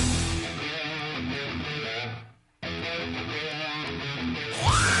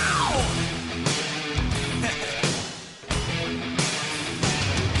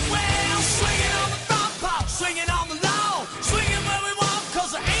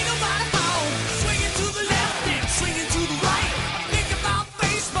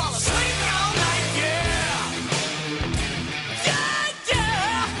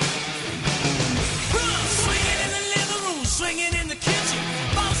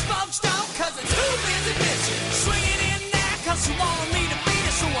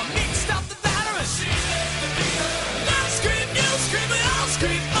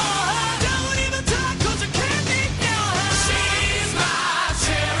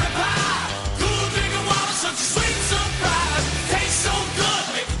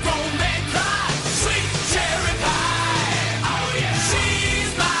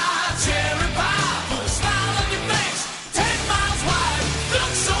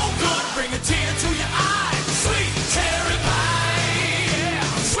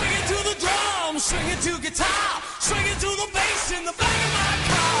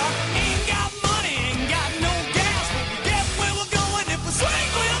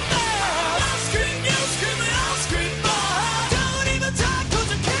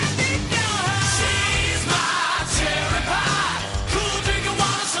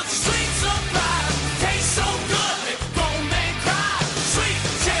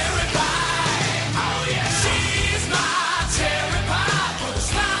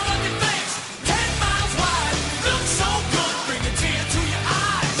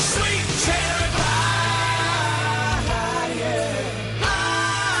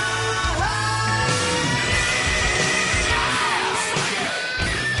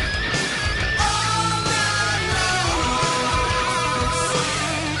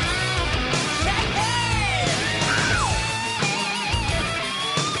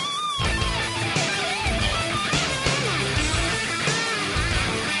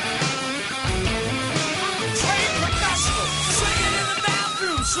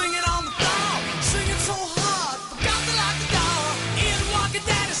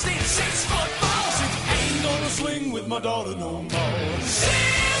 swing with my daughter no more.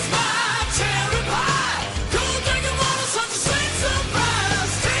 She's my cherry pie. Cool drinking water, such a sweet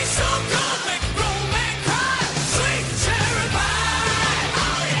surprise. Tastes so good, make a grown man cry. Sweet cherry pie.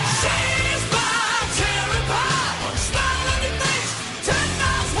 Oh yeah. She's my cherry pie. Smile on your face, 10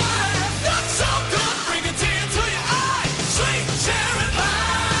 miles wide. Looks so good, bring a tear to your eye. Sweet cherry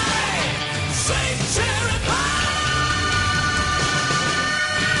pie. Sweet cherry pie.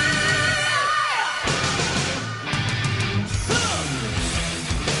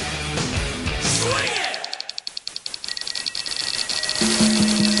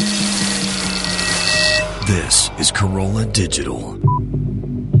 This is Corolla Digital.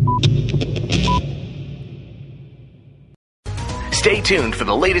 Stay tuned for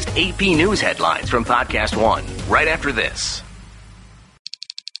the latest AP News headlines from Podcast One, right after this.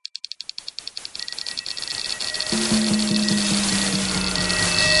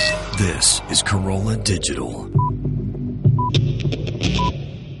 This is Corolla Digital.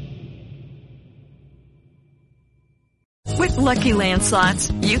 With Lucky Land Slots,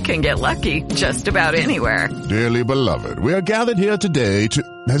 you can get lucky just about anywhere. Dearly beloved, we are gathered here today to...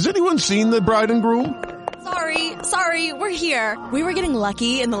 Has anyone seen the bride and groom? Sorry, we're here. We were getting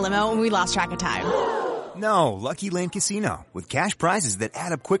lucky in the limo and we lost track of time. No, Lucky Land Casino, with cash prizes that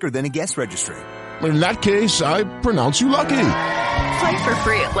add up quicker than a guest registry. In that case, I pronounce you lucky. Play for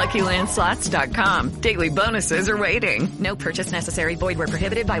free at LuckyLandSlots.com. Daily bonuses are waiting. No purchase necessary. Void where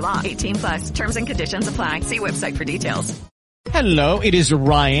prohibited by law. 18+. Terms and conditions apply. See website for details. Hello, it is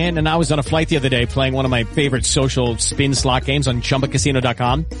Ryan, and I was on a flight the other day playing one of my favorite social spin slot games on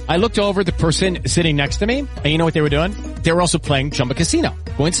ChumbaCasino.com. I looked over at the person sitting next to me, and you know what they were doing? They were also playing Chumba Casino.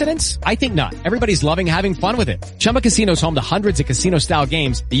 Coincidence? I think not. Everybody's loving having fun with it. Chumba Casino is home to hundreds of casino-style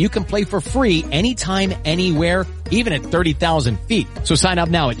games that you can play for free anytime, anywhere, even at 30,000 feet. So sign up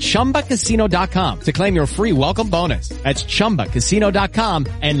now at ChumbaCasino.com to claim your free welcome bonus. That's ChumbaCasino.com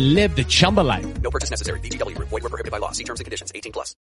and live the Chumba life. No purchase necessary. VGW Group. Void where prohibited by law. See terms and conditions. 18+.